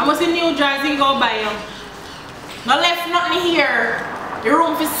 I must in New Jersey go by you. No left nothing here. Your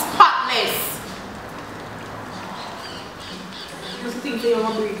room is spotless. You think that you're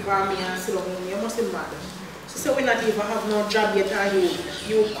going to breathe for me and sit down with me? You must be mad. So we not even have no job yet and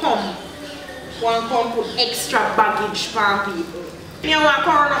you come. Want to come put extra baggage for people. You want to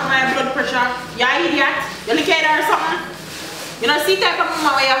cover up my blood pressure? You idiot? You look at her or something? You know, see type of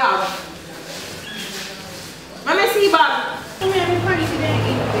mama what you have. Let me see bag. I'm going to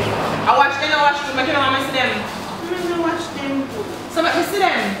I watch them, I watch them. I can't want to see them. I'm going to watch them too. So let me see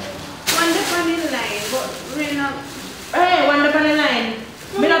them. One day on the line, but rain up. Hey, one day on the line.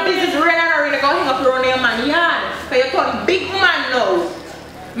 Me not business rain and rain. Go hang up around your man yard. Because you turn big man now.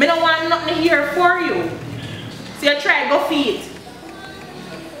 Me don't want nothing here for you. So you try go feed.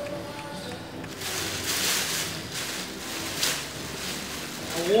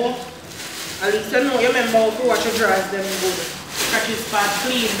 Oh, at least you know you remember how to wash your drawers them good. Catch your spot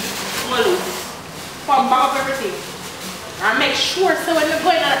clean, small, pump back up everything. And make sure so when you go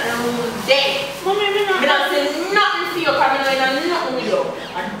in that room there, Mommy, me not say nothing for you because I know nothing with you.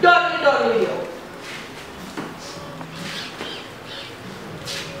 I'm done with you.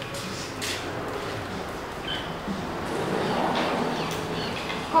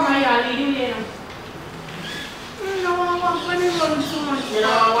 Come on, y'all, lead you here now. No, I want to run too much. You know,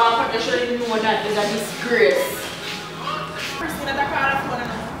 I want to show you know that is a disgrace. First thing that I call a phone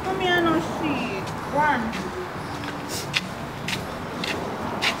now. Mommy, I don't see it. One.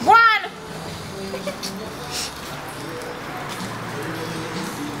 One!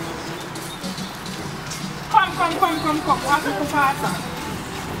 Come. Walk up the faster.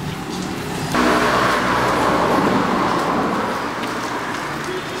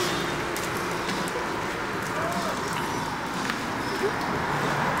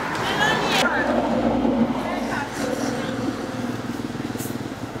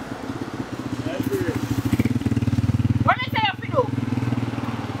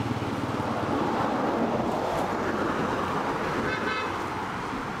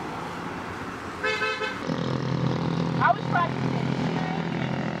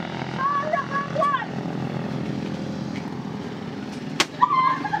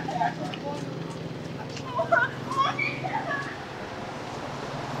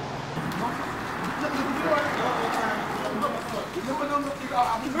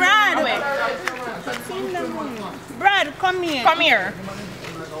 Come here.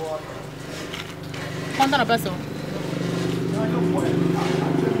 ¿Cuánto peso?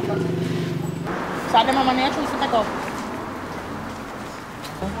 So the mama may choose to take off.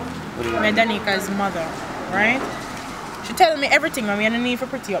 My Danika's mother, right? She tell me everything, and we don't need for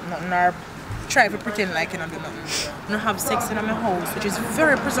pretty up nothing or try to pretend like you don't do nothing. I don't have sex in my house, which is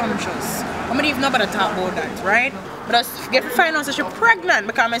very presumptuous. I don't even know about to talk about that, right? But I just get to find out that she's pregnant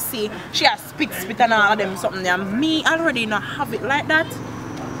because I see she has spit and all of them something there. Me already not have it like that.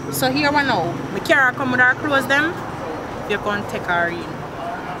 So here we now. The car come with her clothes them. You can take her in.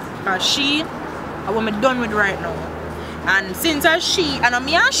 Because she, I want me done with right now. And since as she, and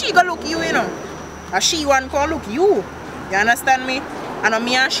me and she go look you, you know. As she want to look you. You understand me? And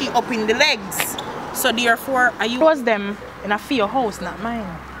me and she up in the legs. So therefore, are you was them in a fear house, not mine.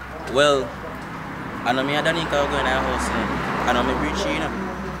 Well, I know me and Danica are going to our house now. I know me breed she, you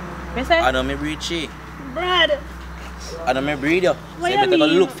know. You say? I know me breed she. Brad. I know me breed you. What so you you better go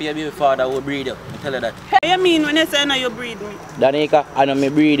mean? look for your baby father who breed you. I tell you that. What you mean when you say no you breed me? Danica, I know me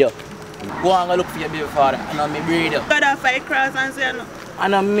breed you. Go and go look for your baby father. I know me breed you. Gotta fight cross and say no. I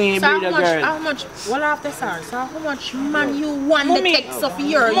know me So breed you, girl. how much, well after sir, so how much man you want the Mommy, text of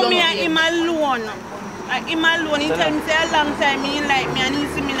your Mommy young and him alone. Him alone, he tell me say a long time he like me and he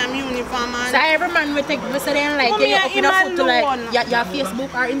see me in a uniform and so every man we take, we say they like Mommy you up in a and foot him to like, alone. your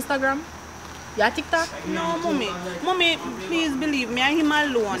Facebook or Instagram? Your TikTok? no, mommy. Mommy, please believe me, and him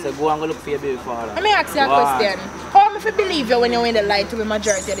alone. So go and go look for your baby father. Let me ask you a question. How am I to believe you when you're in the lie to the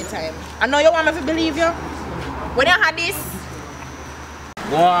majority of the time? I know you want me to believe you. When you had this,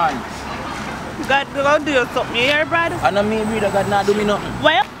 Go on. God, go do you something, you hear, Brad? I know me breed you, God not do me nothing.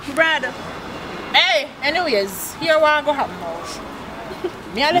 Well, Brad. hey, anyways, here what go happen now.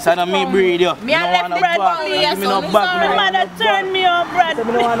 Me This I know me breed you. Me I left the bread back. for you, Give me no son. back. Your mother turn me up, Brad. So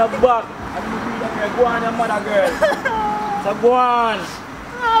me no want no back. Go on your mother, girl. So go on.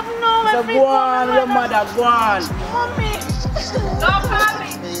 So go on your mother, go on. Mommy. Don't call me.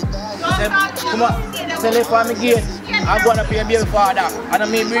 Come on, sell it for me again. I'm gonna pay your baby father. I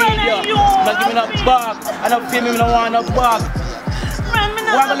don't mean breed you. Don't give me no back. I don't pay me, no want no back.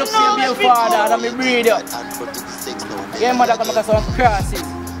 Why gonna look for your baby father? I don't mean breed you. Your mother gonna make some crosses.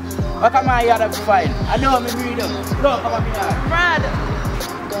 What come on here to find? I know me breed you. Look, come on here. Brad.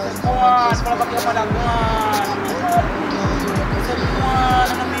 Go on, come back your mother, go on. Go on,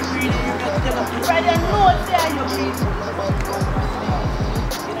 I don't mean breed you. Brad, you know say you breed.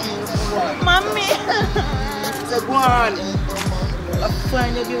 Mommy. So go on. I'll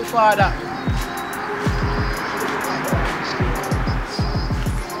find your baby father.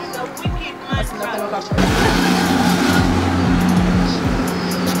 He's a wicked man, Brad.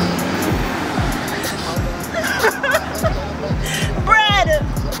 Brad.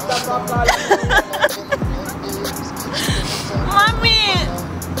 Mommy.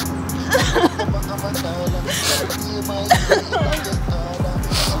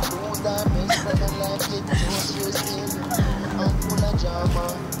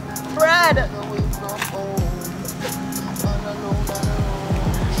 Brad.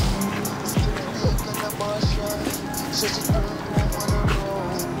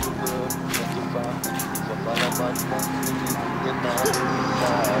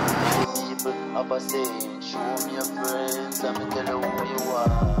 Papa say, show me your friends, let me tell you who you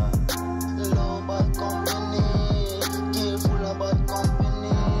are. Love bad company, careful about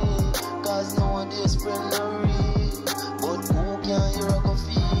company, cause nowadays friend are real, but who can you rock a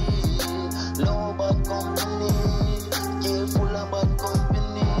feel? Love bad company, careful about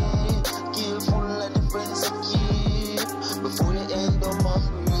company, careful of the friends you keep, before you end up on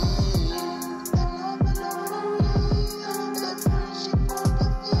real.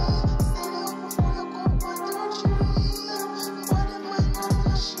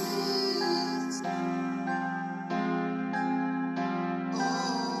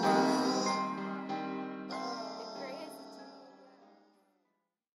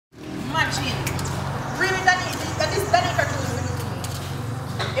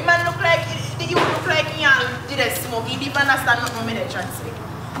 He didn't understand what my trying to say.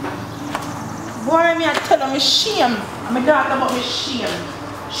 Boy, me I tell him, shame. I'm a talk about me shame.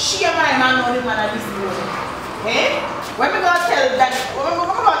 Shame my man know the man at this road. Eh? When we go tell Daddy,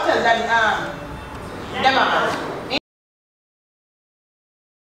 them man.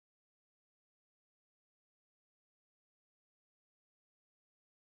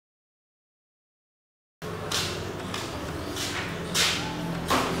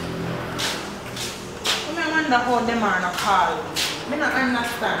 I wonder how them are not call. I don't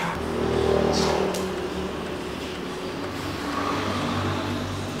understand.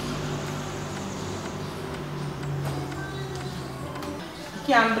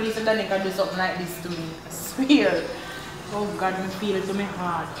 can't believe that they can do something like this to me. I swear. Oh God, I feel it to my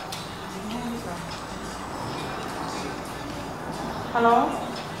heart. Hello?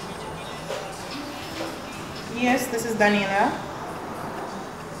 Yes, this is Daniela.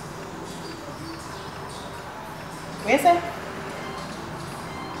 Where is it?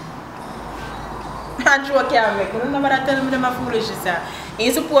 I'm joking, I don't know what I tell me them foolishness.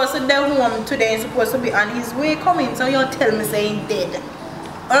 He's supposed to be home today, he's supposed to be on his way coming, so you tell me say he's dead.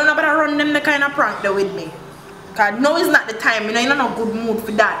 I don't know about run them the kind of prank there with me. Cause now is not the time, you know, you're not in a good mood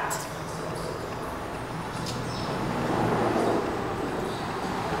for that.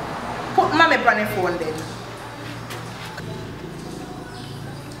 Put mommy on the phone then.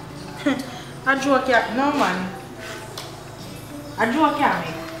 I joke ya, no man. I joke ya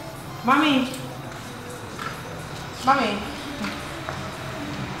me. Mommy. Mommy.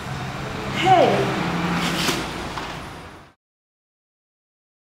 Hey.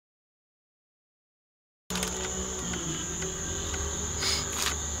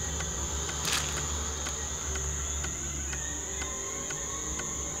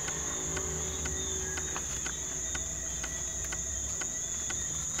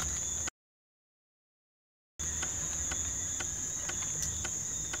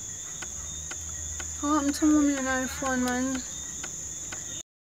 What happened to mommy on her phone, man?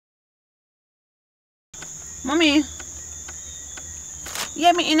 Mommy?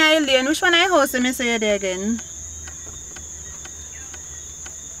 Yeah, me in a lane. Which one I house me say you there again?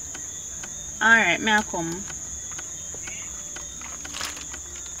 Alright, may I come?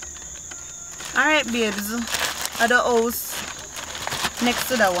 Alright, babes. At the house next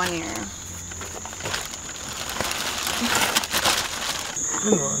to that one here.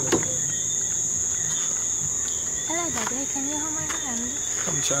 Hello, Daddy. Can you hold my hand?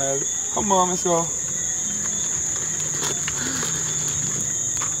 Come, child. Come on, let's go.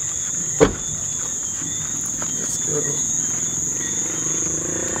 Let's go.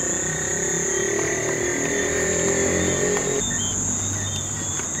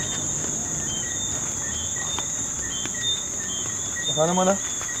 You found mother?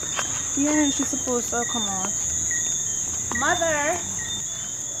 Yeah, she's supposed to come out. Mother!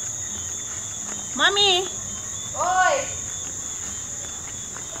 Mommy! Oi!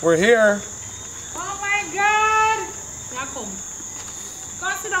 We're here. Oh my God! Me a come.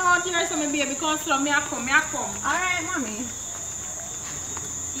 Come sit down out here so my baby come sit down. Me a come. Alright, mommy.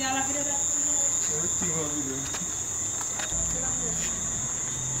 Yeah, like that. Everything will be there.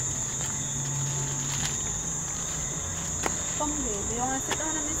 Come, baby. You want to sit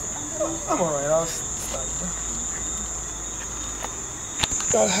down and sit down? I'm alright, I'll stand.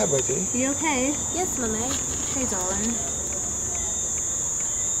 Y'all hi, buddy. You okay? Yes, Mommy. Hey, darling.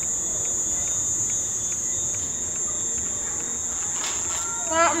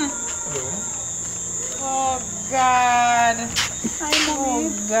 Hello. Oh God. Hi, mommy.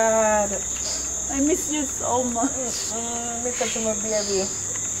 Oh God. I miss you so much. Miss you to my baby.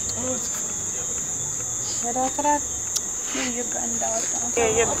 Your daughter? Yeah, your granddaughter. Yeah,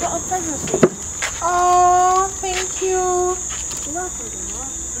 you. I've got a present for you. Oh, thank you. You're welcome, Mama.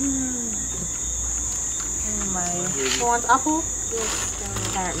 Oh my. You want apple? Yes,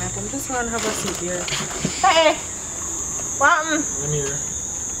 Alright, Malcolm. Just run have a seat here. Hey! What? I'm here.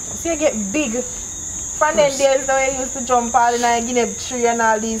 See, you get big. From them days now, I used to jump all in a guinea tree and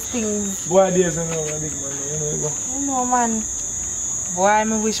all these things. Boy, days I know, big man. You know, you go. I know, man. Boy, I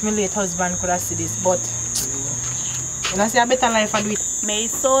wish my late husband could have seen this, but you know, see a better life I do it. May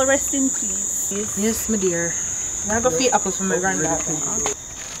his soul rest in peace. Yes, my dear. I'm going to feed apples for my granddaughter.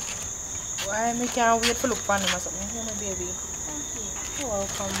 Why, I can't wait to look for them or something. Here, my baby. Thank you. You're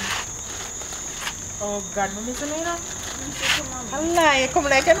welcome. Oh, God, my miss me, you know? Allah, you come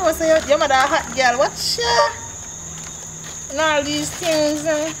like I know, say your mother a hot girl. What's ya? And all these things.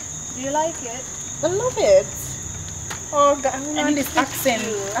 Do you like it? I love it. Oh, God, I'm And on this it's accent.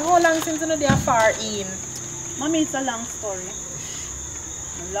 cute. How long since you know they are far in? Mommy, it's a long story.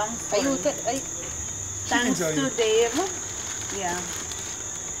 A long Are story. you Thanks to Dave. Yeah.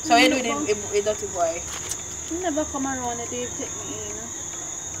 so you doing a dirty boy? You never come around and Dave take me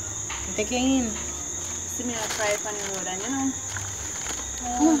in. Take you in. See me cry on the road and you know.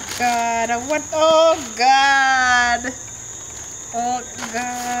 Oh God, what? Oh God. Oh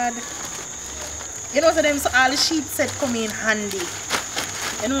God. You know, so them so all the sheep set come in handy.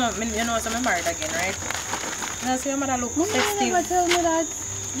 You know, so I'm married again, right? You know, so your mother look festive. You never tell me that.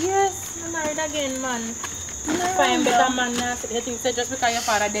 Yes, I'm married again, man. Fine, better man. You think so just because your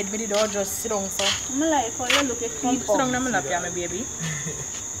father dead, me don't just sit down, so. I'm like, how you look at Sit down in my lap, yeah, my baby.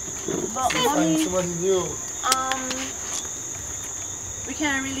 But mommy, Somebody new. We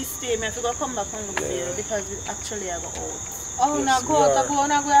can't really stay. We have to go come back and look for you because we actually are out. Oh, Yes, now go out,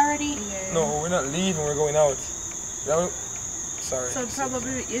 now go already? Yeah. No, we're not leaving, we're going out. Sorry. So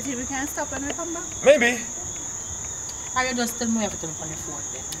probably, you think we can stop when we come back? Maybe. Are you just tell me everything on the phone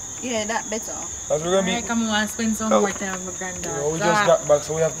then? Yeah, that better. Because we're going to be... Come on, spend some more time with my granddad. You know, we just got back,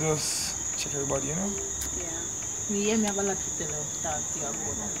 so we have to just check everybody, you know? Yeah. Me have a lot to tell you, talk to you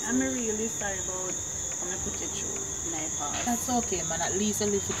about that. I'm really sorry about I'm going to put it through in my past. That's okay, man. At least you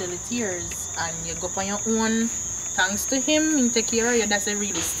live to tell the tears and you go on your own. Thanks to him, he take care of you. That's a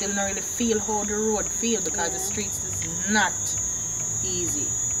really still not really feel how the road feel because the streets is not easy.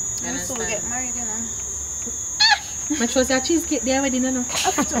 You I'm so understand? get married, you know. Make sure your cheesecake there already, you know.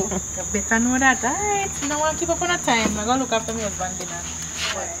 Up to. You better know that. Alright. You don't want to keep up on a time. I'm going to look after my husband dinner.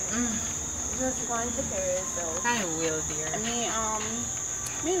 Just want to care yourself. I will, dear.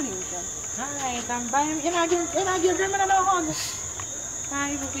 Me link you. Alright, I'm buying. You're not giving grandma no hug.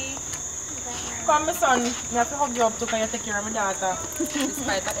 Bye, baby. Come, my son. I have to hug you up too because you take care of my daughter.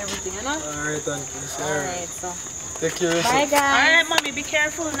 Despite of everything, you know? Alright, auntie. Alright, so. Take care of yourself. Bye, guys. Alright, mommy, be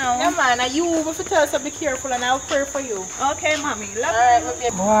careful now. Yeah, man. And you have to tell us to be careful and I'll pray for you. Okay, mommy. Love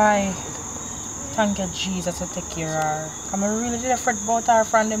Alright, boy. Thank you, Jesus, to take care of her. I'm really did afraid about her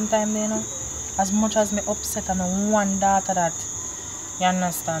from them time, you know. As much as me upset and I one daughter that, you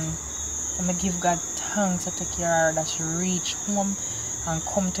understand? I'm give God thanks to take care of her that she reach home and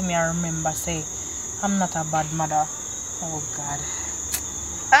come to me and remember say, I'm not a bad mother. Oh God.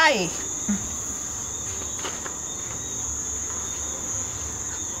 Aye.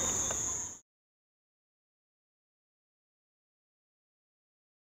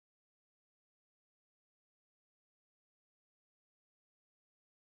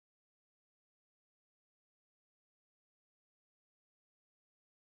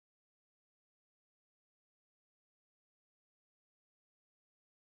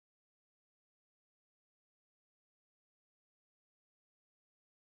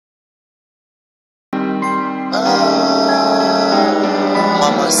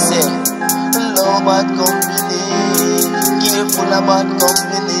 Mama say, love bad company, careful about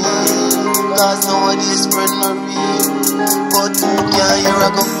company, cause nowadays spread no real, but who can hear a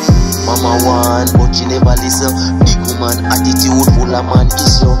company? Mama want, but she never listen, big woman attitude full of man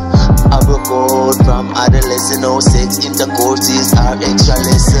issue. I broke out from adolescent, now sex intercourses are extra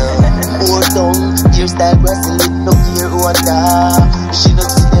lesson. Hold down, hairstyle wrestling, no fear wonder. She not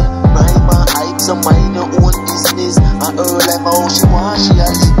see them rhyme and hype, so mind her own business. And her life how she want, she a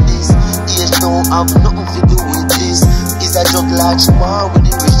live this. Age now have nothing to do with this. Is a drug like she want with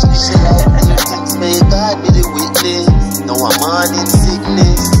the richness. She like dear things, may God be the witness. Now I'm on in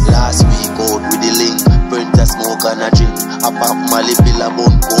sickness. Last week out with the link, burnt a smoke and a drink. I pop Molly pill a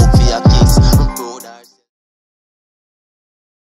bun.